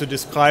sometimes to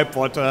describe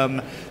what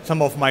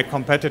some of my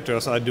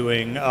competitors are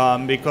doing,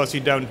 because you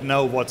don't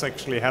know what's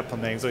actually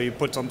happening. So you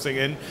put something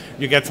in,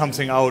 you get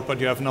something out, but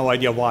you have no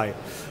idea why.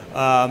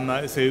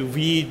 So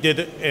we did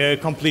a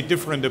complete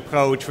different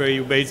approach where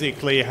you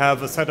basically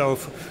have a set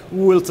of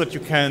rules that you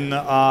can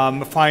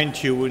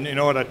fine-tune in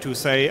order to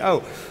say,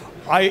 oh,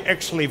 I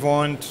actually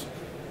want,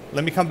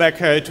 let me come back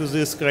to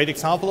this great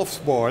example of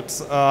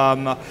sports.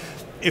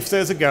 If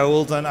there's a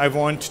goal, then I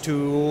want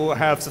to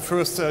have the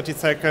first 30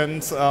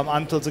 seconds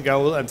until the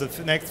goal and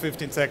the next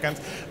 15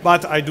 seconds,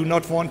 but I do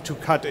not want to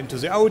cut into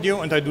the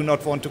audio and I do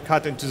not want to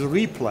cut into the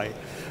replay.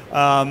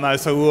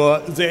 So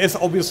there is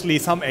obviously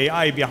some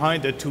AI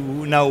behind it to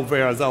know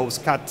where those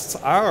cuts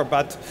are,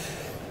 but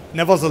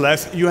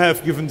nevertheless, you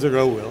have given the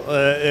rule,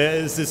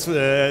 this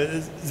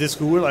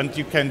rule, and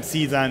you can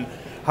see then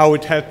how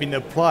it had been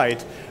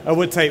applied. I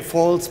would say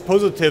false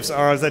positives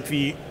are that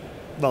we,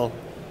 well,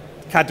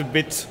 cut a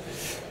bit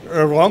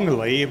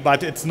wrongly,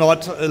 but it's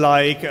not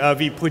like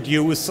we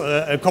produce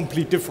a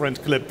complete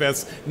different clip.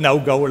 There's no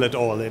goal at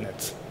all in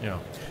it. Yeah.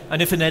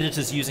 And if an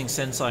editor's using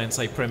Sensei and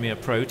say Premiere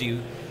Pro, do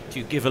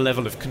you give a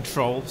level of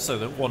control so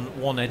that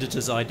one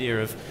editor's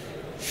idea of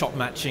shot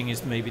matching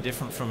is maybe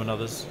different from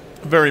another's?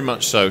 Very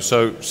much so.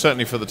 So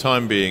certainly for the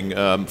time being,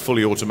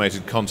 fully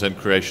automated content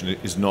creation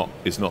is not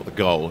the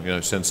goal. You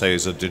know, Sensei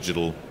is a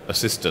digital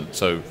assistant.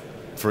 So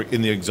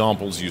in the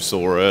examples you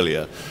saw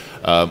earlier,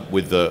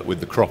 with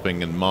the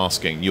cropping and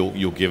masking,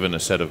 you're given a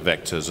set of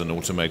vectors and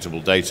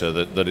automatable data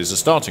that is a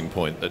starting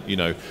point that, you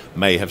know,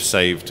 may have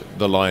saved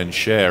the lion's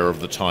share of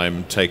the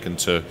time taken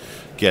to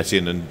get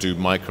in and do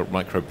micro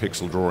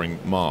pixel drawing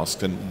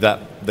masks, and that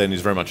then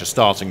is very much a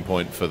starting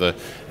point for the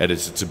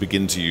editor to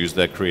begin to use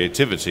their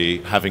creativity,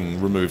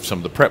 having removed some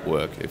of the prep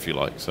work, if you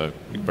like. So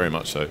very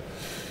much so.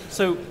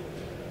 So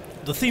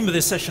the theme of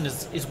this session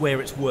is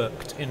where it's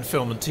worked in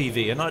film and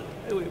TV,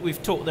 and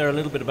we've talked there a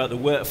little bit about the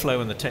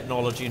workflow and the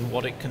technology and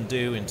what it can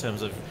do in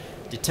terms of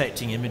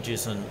detecting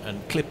images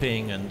and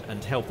clipping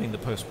and helping the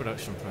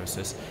post-production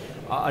process.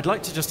 I'd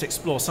like to just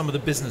explore some of the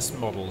business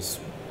models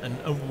and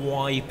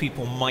why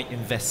people might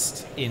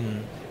invest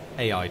in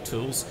AI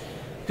tools,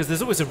 because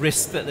there's always a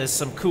risk that there's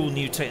some cool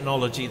new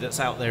technology that's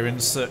out there in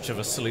search of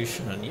a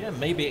solution, and yeah,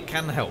 maybe it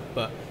can help,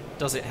 but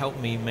does it help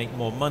me make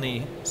more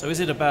money? So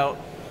is it about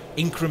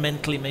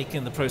incrementally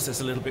making the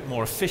process a little bit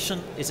more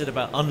efficient? Is it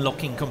about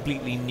unlocking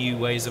completely new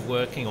ways of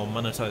working or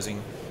monetizing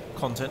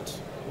content?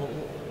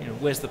 You know,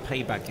 where's the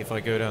payback if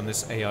I go down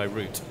this AI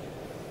route?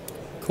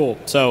 Cool.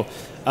 So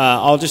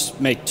I'll just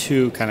make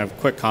two kind of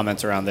quick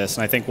comments around this.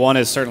 And I think one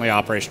is certainly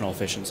operational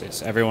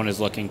efficiencies. Everyone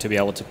is looking to be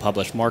able to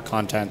publish more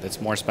content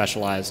that's more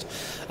specialized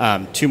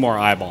to more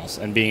eyeballs.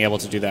 And being able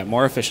to do that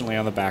more efficiently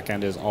on the back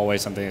end is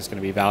always something that's going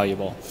to be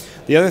valuable.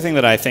 The other thing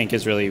that I think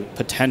is really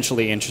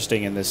potentially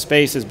interesting in this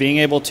space is being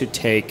able to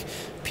take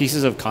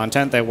pieces of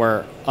content that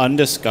were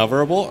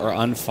undiscoverable or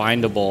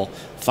unfindable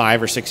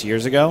 5 or 6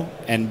 years ago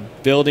and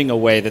building a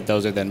way that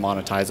those are then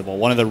monetizable.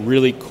 One of the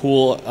really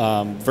cool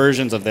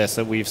versions of this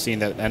that we've seen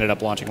that ended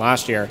up launching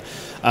last year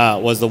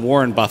was the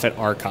Warren Buffett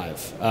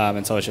archive.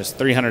 And so it's just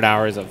 300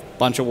 hours of a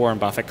bunch of Warren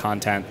Buffett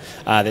content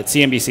that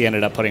CNBC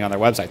ended up putting on their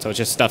website. So it's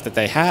just stuff that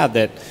they had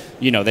that,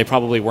 you know, they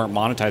probably weren't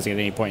monetizing at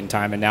any point in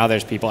time, and now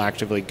there's people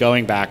actively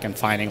going back and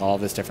finding all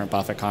this different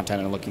Buffett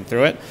content and looking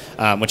through it,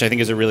 which I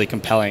think is a really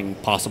compelling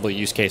possible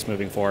use case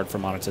moving forward for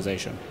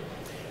monetization.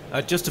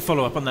 Just to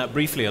follow up on that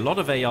briefly, a lot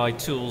of AI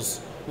tools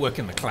work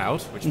in the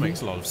cloud, which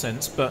makes a lot of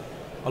sense, but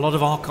a lot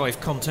of archive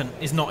content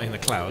is not in the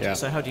cloud. Yeah.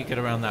 So how do you get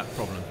around that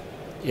problem?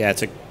 Yeah,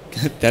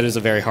 that is a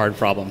very hard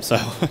problem. So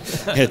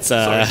it's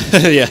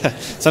yeah.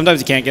 Sometimes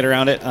you can't get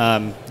around it.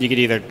 You could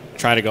either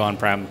try to go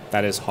on-prem,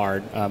 that is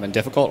hard and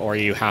difficult, or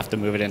you have to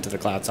move it into the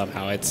cloud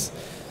somehow.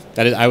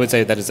 I would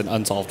say that is an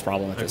unsolved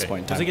problem at this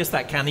point in time. Because I guess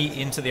that can eat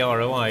into the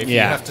ROI if you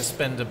have to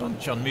spend a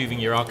bunch on moving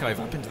your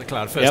archive up into the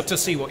cloud first to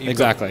see what you've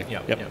got. Exactly.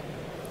 Yep.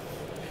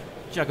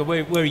 Jacob,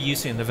 where are you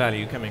seeing the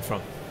value coming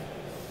from?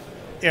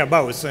 Yeah,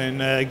 both, in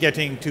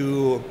getting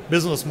to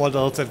business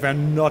models that were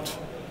not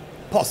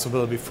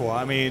possible before.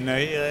 I mean,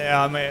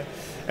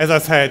 as I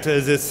said,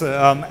 this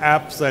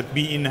app that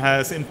BVE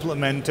has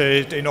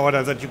implemented in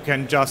order that you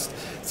can just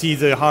see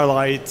the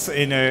highlights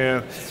in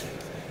a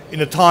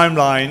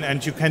timeline,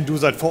 and you can do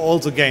that for all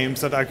the games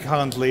that are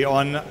currently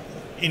on.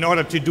 In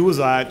order to do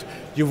that,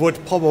 you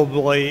would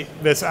probably,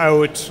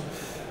 without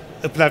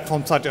a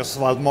platform such as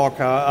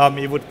Marker,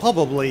 you would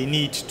probably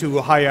need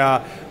to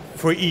hire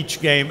for each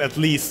game at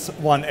least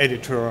one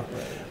editor,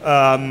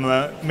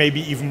 maybe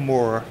even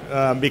more,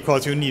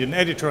 because you need an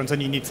editor and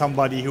then you need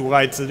somebody who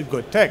writes a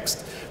good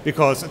text,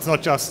 because it's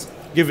not just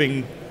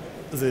giving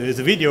the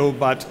video,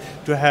 but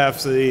to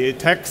have the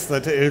text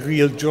that a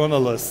real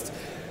journalist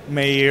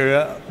may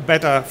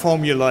better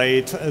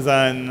formulate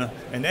than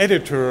an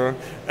editor,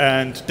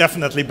 and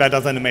definitely better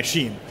than a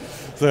machine.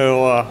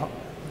 So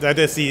that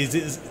is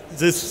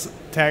this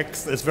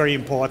text is very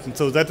important.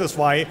 So that is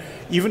why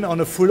even on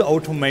a full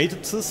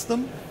automated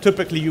system,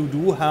 typically you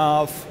do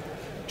have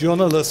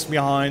journalists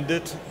behind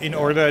it in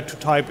order to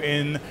type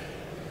in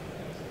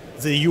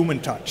the human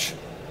touch.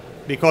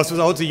 Because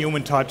without the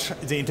human touch,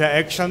 the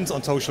interactions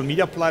on social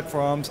media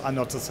platforms are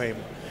not the same.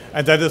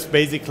 And that is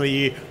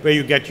basically where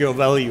you get your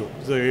value,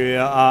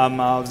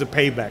 the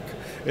payback.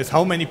 Is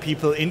how many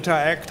people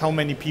interact, how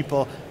many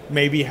people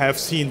maybe have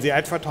seen the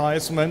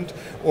advertisement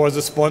or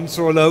the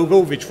sponsor logo,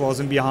 which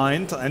wasn't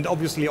behind. And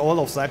obviously all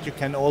of that you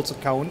can also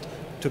count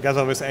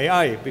together with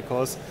AI,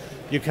 because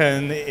you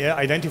can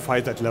identify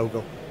that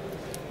logo.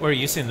 Where are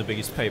you seeing the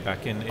biggest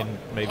payback in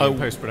maybe in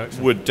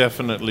post-production? I would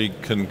definitely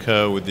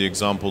concur with the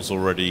examples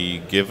already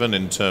given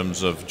in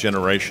terms of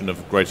generation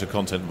of greater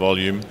content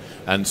volume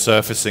and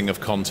surfacing of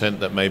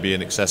content that may be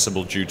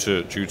inaccessible due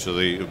to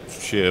the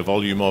sheer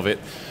volume of it,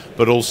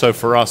 but also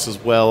for us as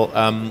well,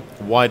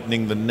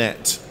 widening the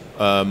net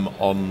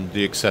on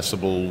the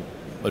accessible,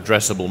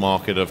 addressable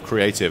market of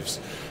creatives.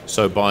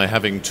 So by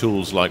having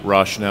tools like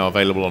Rush now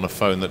available on a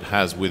phone that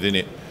has within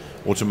it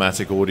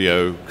automatic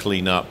audio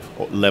cleanup,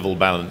 level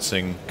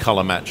balancing,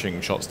 color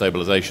matching, shot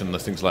stabilization,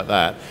 things like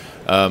that.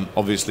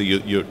 Obviously,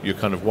 you're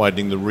kind of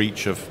widening the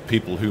reach of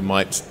people who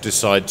might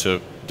decide to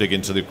dig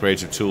into the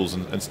creative tools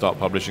and start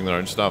publishing their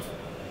own stuff.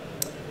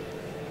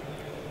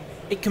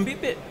 It can be a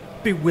bit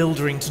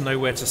bewildering to know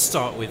where to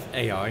start with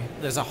AI.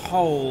 There's a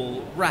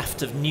whole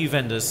raft of new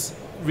vendors,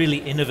 really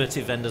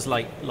innovative vendors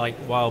like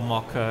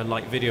Wildmarker,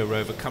 like Video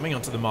Rover, coming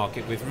onto the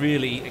market with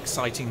really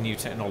exciting new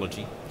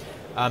technology.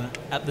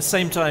 At the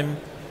same time,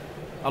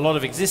 a lot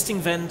of existing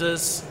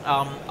vendors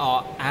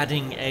are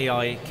adding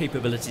AI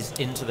capabilities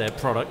into their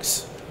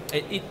products.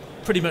 It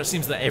pretty much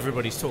seems that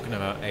everybody's talking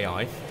about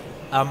AI.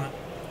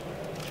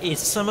 Is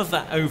some of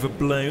that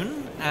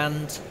overblown?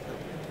 And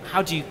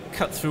how do you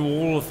cut through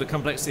all of the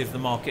complexity of the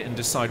market and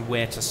decide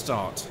where to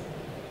start?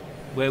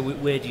 Where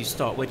do you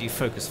start? Where do you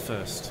focus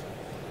first?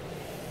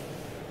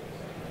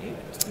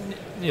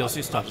 Niels,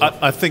 you start.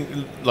 I think,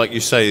 like you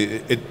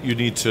say, you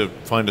need to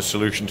find a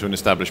solution to an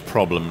established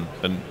problem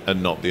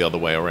and not the other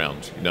way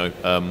around. You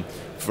know,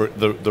 for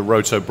the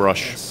Roto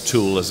Brush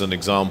tool as an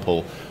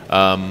example,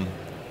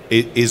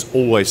 it is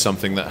always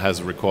something that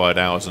has required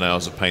hours and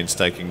hours of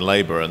painstaking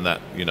labor, and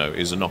that, you know,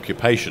 is an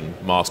occupation,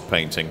 mask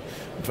painting,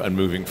 and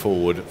moving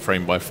forward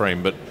frame by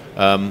frame. But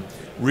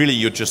really,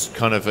 you're just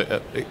kind of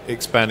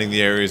expanding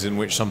the areas in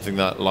which something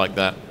like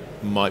that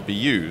might be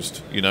used.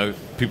 You know,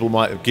 people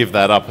might give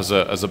that up as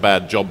a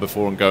bad job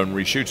before and go and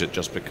reshoot it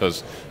just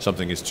because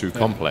something is too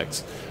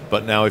complex.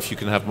 But now, if you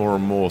can have more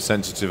and more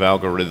sensitive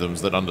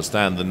algorithms that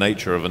understand the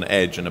nature of an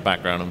edge and a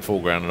background and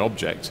foreground and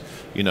object,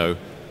 you know,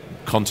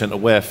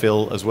 content-aware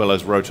fill as well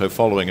as roto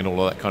following and all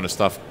of that kind of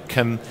stuff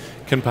can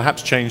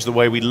perhaps change the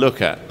way we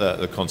look at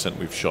the content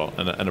we've shot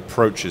and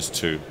approaches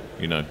to,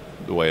 you know,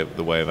 the way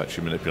of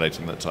actually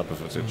manipulating that type of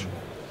footage.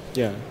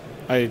 Yeah,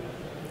 I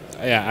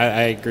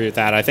agree with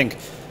that. I think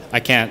I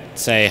can't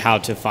say how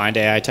to find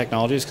AI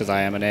technologies because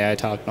I am an AI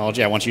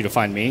technology. I want you to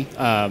find me.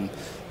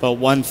 But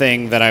one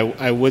thing that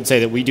I would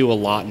say that we do a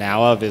lot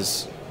now of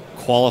is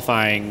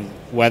qualifying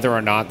whether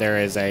or not there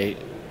is a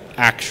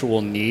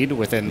actual need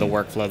within the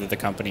workflow that the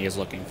company is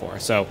looking for.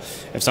 So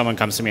if someone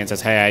comes to me and says,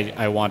 hey,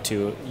 I want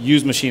to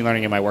use machine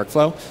learning in my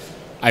workflow,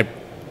 I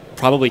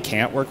probably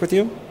can't work with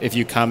you. If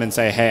you come and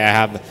say, hey, I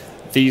have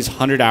these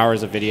 100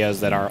 hours of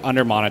videos that are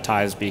under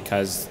monetized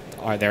because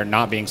they're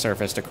not being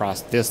surfaced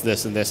across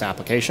this, and this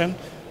application,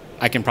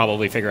 I can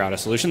probably figure out a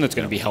solution that's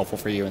going to be helpful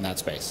for you in that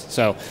space.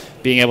 So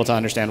being able to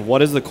understand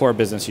what is the core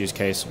business use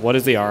case, what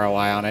is the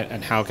ROI on it,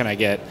 and how can I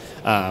get,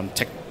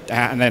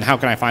 and then how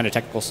can I find a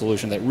technical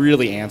solution that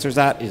really answers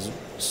that is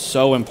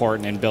so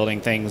important in building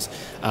things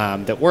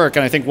that work.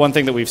 And I think one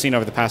thing that we've seen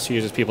over the past few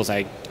years is people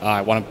say,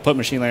 I want to put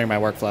machine learning in my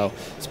workflow,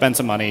 spend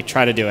some money,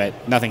 try to do it,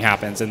 nothing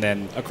happens, and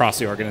then across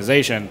the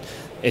organization,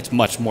 it's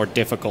much more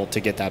difficult to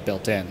get that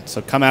built in.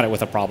 So come at it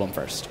with a problem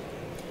first.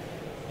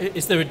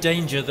 Is there a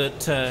danger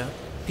that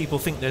people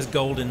think there's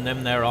gold in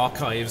their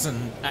archives,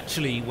 and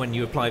actually when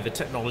you apply the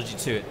technology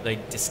to it, they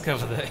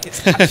discover that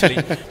it's actually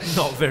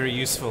not very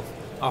useful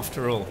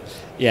after all?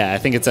 Yeah, I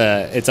think it's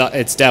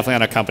definitely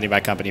on a company by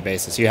company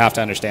basis. You have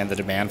to understand the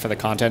demand for the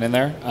content in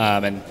there,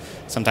 and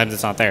sometimes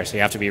it's not there. So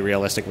you have to be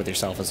realistic with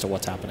yourself as to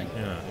what's happening.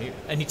 Yeah.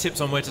 Any tips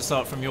on where to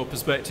start from your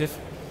perspective?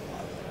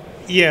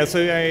 Yeah, so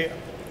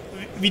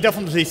we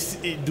definitely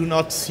do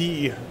not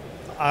see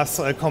us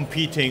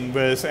competing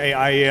with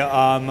AI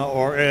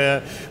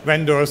or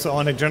vendors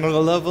on a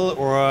general level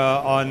or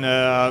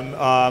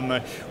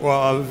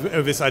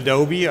with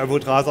Adobe. I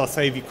would rather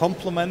say we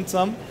complement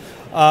them.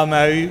 We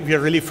are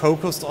really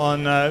focused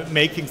on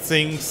making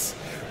things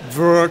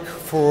work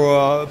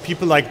for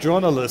people like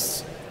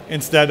journalists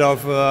instead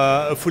of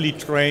a fully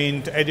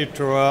trained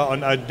editor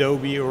on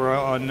Adobe or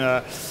on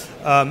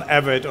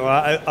Avid or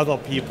other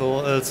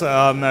people. It's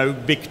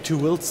big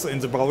tools in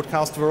the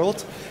broadcast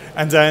world.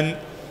 And then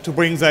to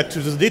bring that to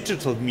the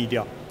digital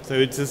media. So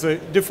it's a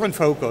different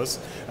focus,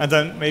 and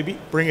then maybe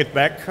bring it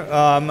back to the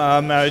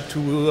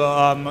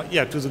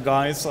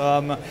guys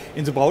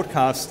in the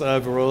broadcast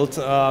world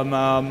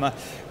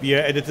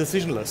via edit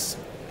decisionless.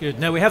 Good.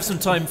 Now we have some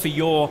time for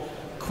your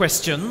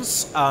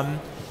questions.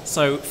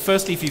 So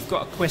firstly, if you've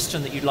got a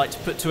question that you'd like to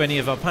put to any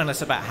of our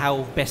panelists about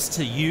how best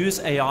to use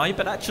AI,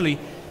 but actually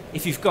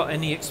if you've got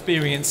any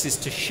experiences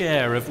to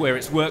share of where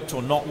it's worked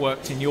or not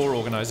worked in your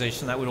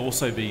organization, that would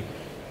also be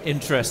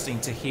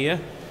interesting to hear.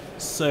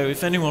 So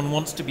if anyone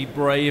wants to be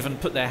brave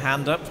and put their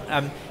hand up,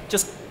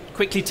 just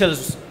quickly tell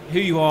us who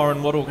you are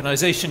and what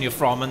organization you're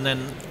from, and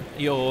then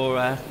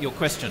your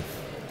question.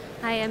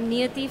 Hi, I'm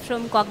Niyati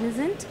from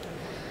Cognizant,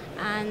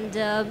 and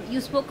you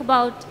spoke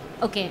about,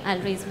 okay, I'll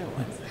raise my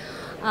voice.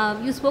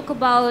 You spoke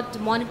about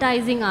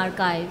monetizing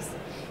archives.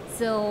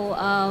 So,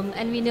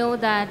 and we know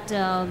that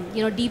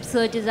deep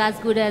search is as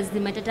good as the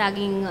meta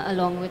tagging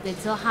along with it.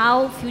 So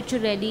how future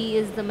ready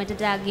is the meta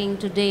tagging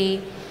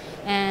today?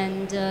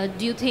 And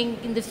do you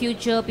think in the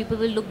future people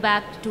will look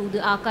back to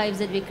the archives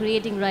that we're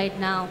creating right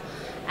now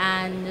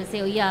and say,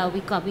 oh yeah,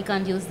 we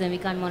can't use them, we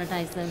can't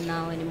monetize them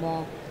now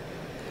anymore?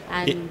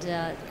 And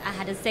I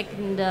had a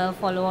second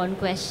follow-on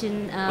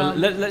question. Well,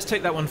 let's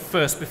take that one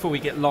first before we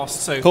get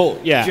lost. So, cool.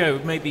 Yeah. Joe,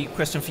 maybe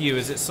question for you.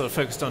 Is it sort of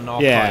focused on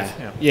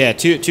archive? Yeah.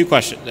 Two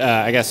questions.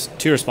 I guess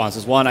two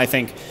responses. One, I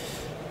think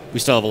we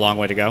still have a long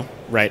way to go.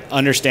 Right.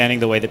 Understanding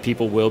the way that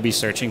people will be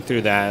searching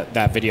through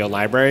that video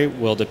library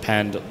will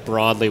depend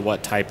broadly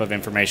what type of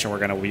information we're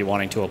going to be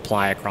wanting to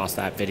apply across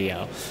that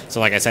video. So,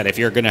 like I said, if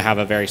you're going to have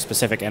a very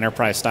specific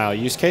enterprise-style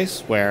use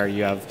case where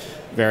you have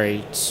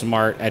very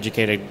smart,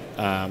 educated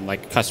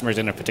like customers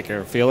in a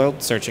particular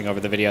field searching over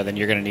the video, then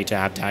you're going to need to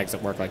have tags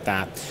that work like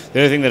that.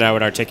 The other thing that I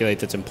would articulate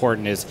that's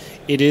important is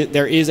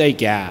there is a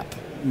gap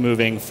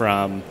moving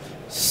from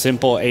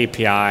simple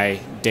API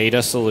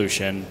data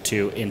solution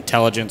to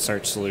intelligent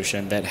search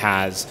solution that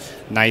has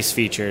nice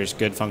features,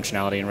 good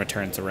functionality, and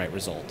returns the right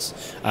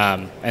results.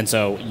 And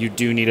so you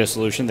do need a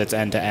solution that's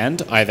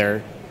end-to-end.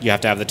 Either you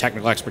have to have the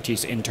technical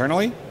expertise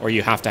internally, or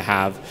you have to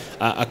have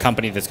a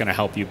company that's going to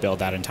help you build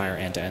that entire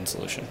end-to-end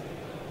solution.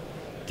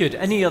 Good.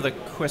 Any other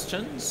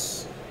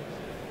questions?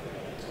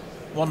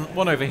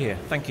 One over here.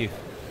 Thank you.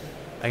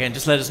 Again,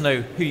 just let us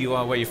know who you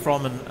are, where you're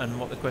from, and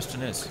what the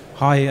question is.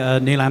 Hi,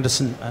 Neil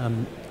Anderson,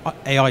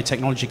 AI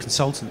technology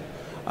consultant.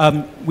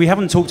 We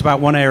haven't talked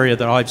about one area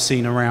that I've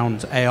seen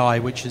around AI,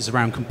 which is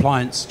around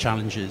compliance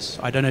challenges.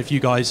 I don't know if you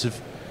guys have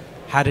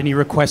had any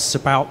requests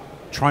about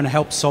trying to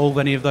help solve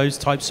any of those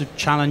types of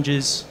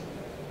challenges.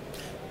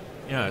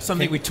 Yeah,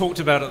 something we talked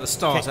about at the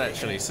start,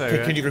 actually.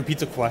 So, can you repeat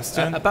the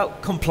question?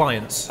 About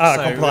compliance.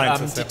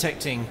 Compliance.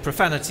 Detecting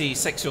profanity,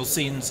 sexual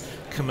scenes,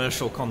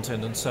 commercial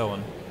content, and so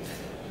on.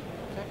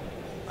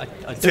 I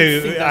don't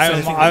think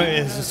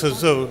that's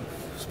so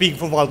speaking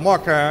for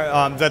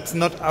Waldmarker, that's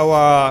not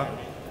our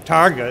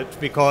target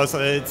because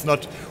it's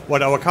not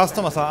what our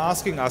customers are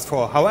asking us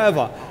for.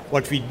 However,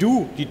 what we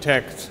do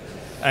detect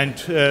and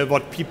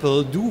what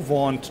people do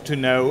want to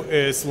know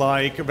is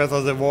like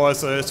whether there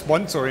was a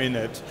sponsor in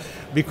it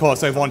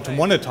because they want to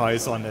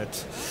monetize on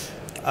it.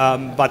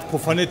 But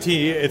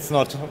profanity, it's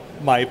not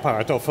my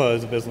part of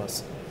the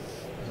business.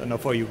 Not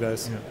for you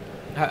guys. Yeah.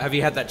 Have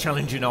you had that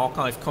challenge in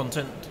archive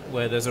content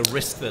where there's a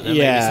risk that there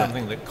may be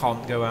something that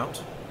can't go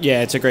out?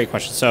 Yeah, it's a great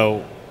question.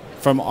 So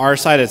from our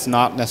side, it's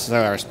not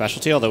necessarily our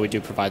specialty, although we do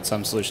provide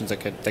some solutions that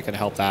could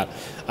help that.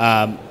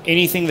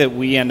 Anything that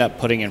we end up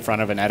putting in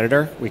front of an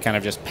editor, we kind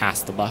of just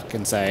pass the buck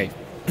and say,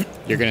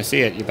 you're going to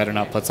see it, you better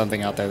not put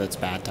something out there that's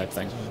bad type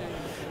thing.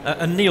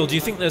 And Neil, do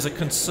you think there's a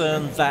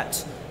concern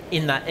that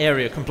in that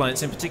area,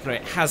 compliance in particular,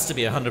 it has to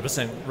be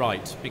 100%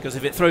 right? Because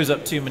if it throws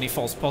up too many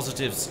false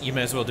positives, you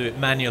may as well do it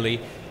manually.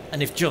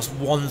 And if just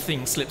one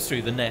thing slips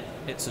through the net,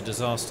 it's a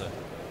disaster.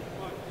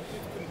 With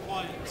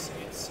compliance,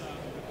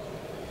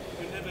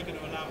 you're never going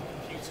to allow a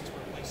computer to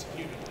replace a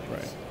human.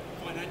 Right.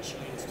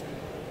 Financially, it's to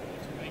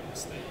make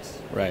mistakes.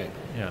 Right.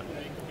 Yeah.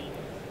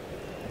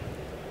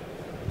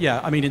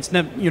 Yeah, I mean,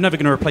 you're never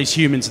going to replace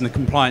humans in the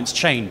compliance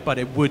chain, but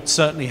it would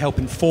certainly help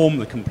inform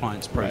the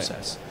compliance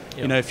process. Right.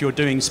 Yep. You know, if you're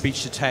doing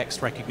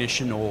speech-to-text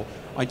recognition or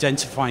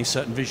identifying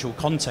certain visual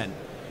content,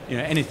 you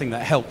know, anything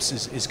that helps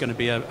is going to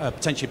be a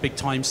potentially a big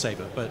time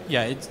saver. But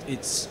yeah,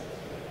 it's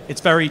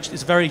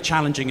very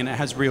challenging, and it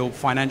has real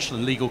financial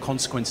and legal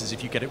consequences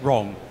if you get it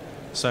wrong.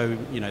 So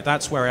you know,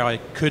 that's where AI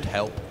could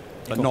help,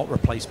 but not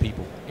replace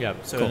people. Yeah.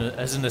 So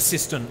as an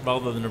assistant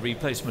rather than a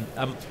replacement.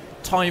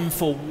 Time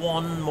for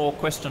one more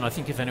question, I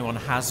think, if anyone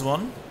has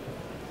one.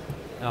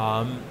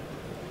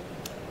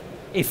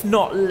 If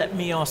not, let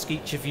me ask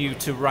each of you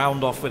to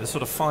round off with a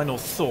sort of final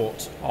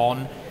thought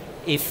on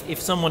if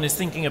someone is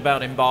thinking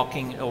about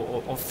embarking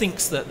or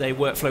thinks that their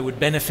workflow would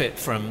benefit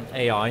from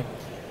AI,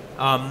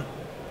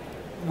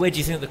 where do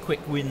you think the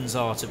quick wins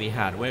are to be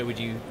had? Where would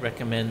you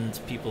recommend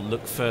people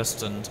look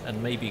first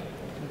and maybe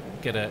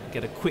get a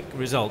quick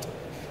result?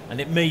 And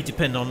it may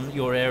depend on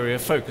your area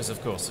of focus,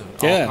 of course, of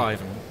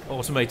archive and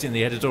automating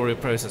the editorial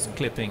process and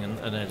clipping and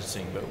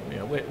editing. But you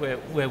know,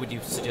 where would you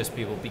suggest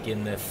people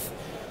begin their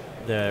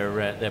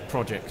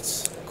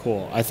projects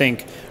cool. I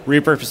think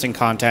repurposing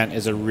content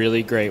is a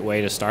really great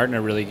way to start and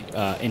a really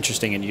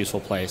interesting and useful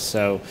place.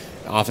 So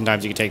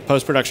oftentimes you can take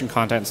post-production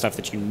content and stuff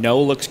that you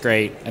know looks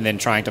great and then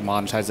trying to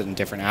monetize it in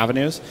different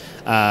avenues.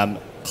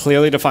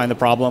 Clearly define the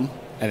problem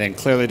and then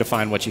clearly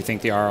define what you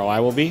think the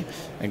ROI will be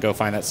and go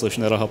find that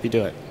solution that'll help you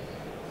do it.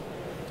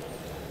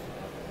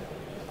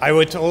 I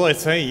would always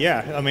say,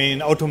 yeah, I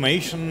mean,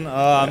 automation,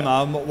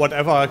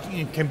 whatever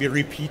can be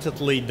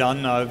repeatedly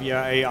done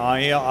via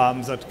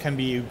AI, that can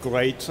be a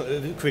great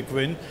quick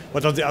win.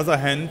 But on the other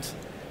hand,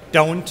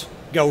 don't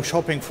go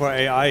shopping for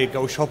AI,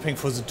 go shopping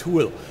for the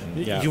tool.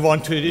 Yeah. You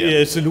want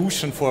a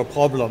solution for a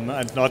problem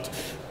and not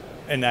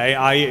an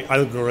AI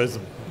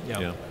algorithm.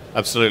 Yeah,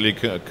 absolutely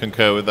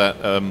concur with that.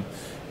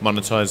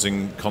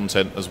 Monetizing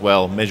content as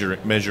well,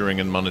 measuring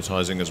and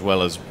monetizing as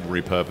well as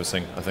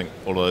repurposing. I think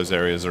all of those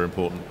areas are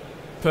important.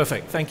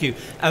 Perfect, thank you.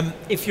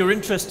 If you're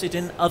interested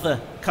in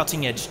other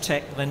cutting-edge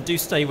tech, then do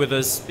stay with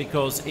us,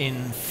 because in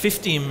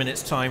 15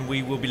 minutes' time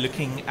we will be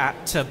looking at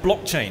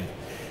blockchain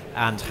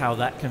and how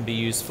that can be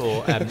used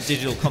for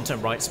digital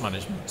content rights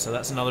management. So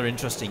that's another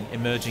interesting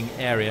emerging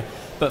area.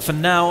 But for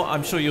now,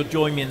 I'm sure you'll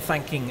join me in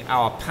thanking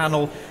our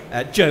panel.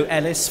 Joe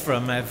Ellis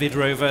from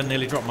VidRover,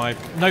 nearly dropped my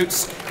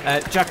notes.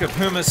 Jakob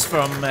Humas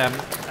from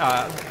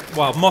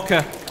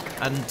Mocha,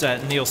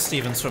 and Neil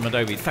Stevens from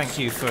Adobe. Thank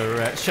you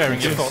for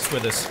sharing your thoughts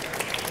with us.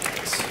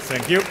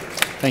 Thank you.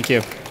 Thank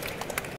you.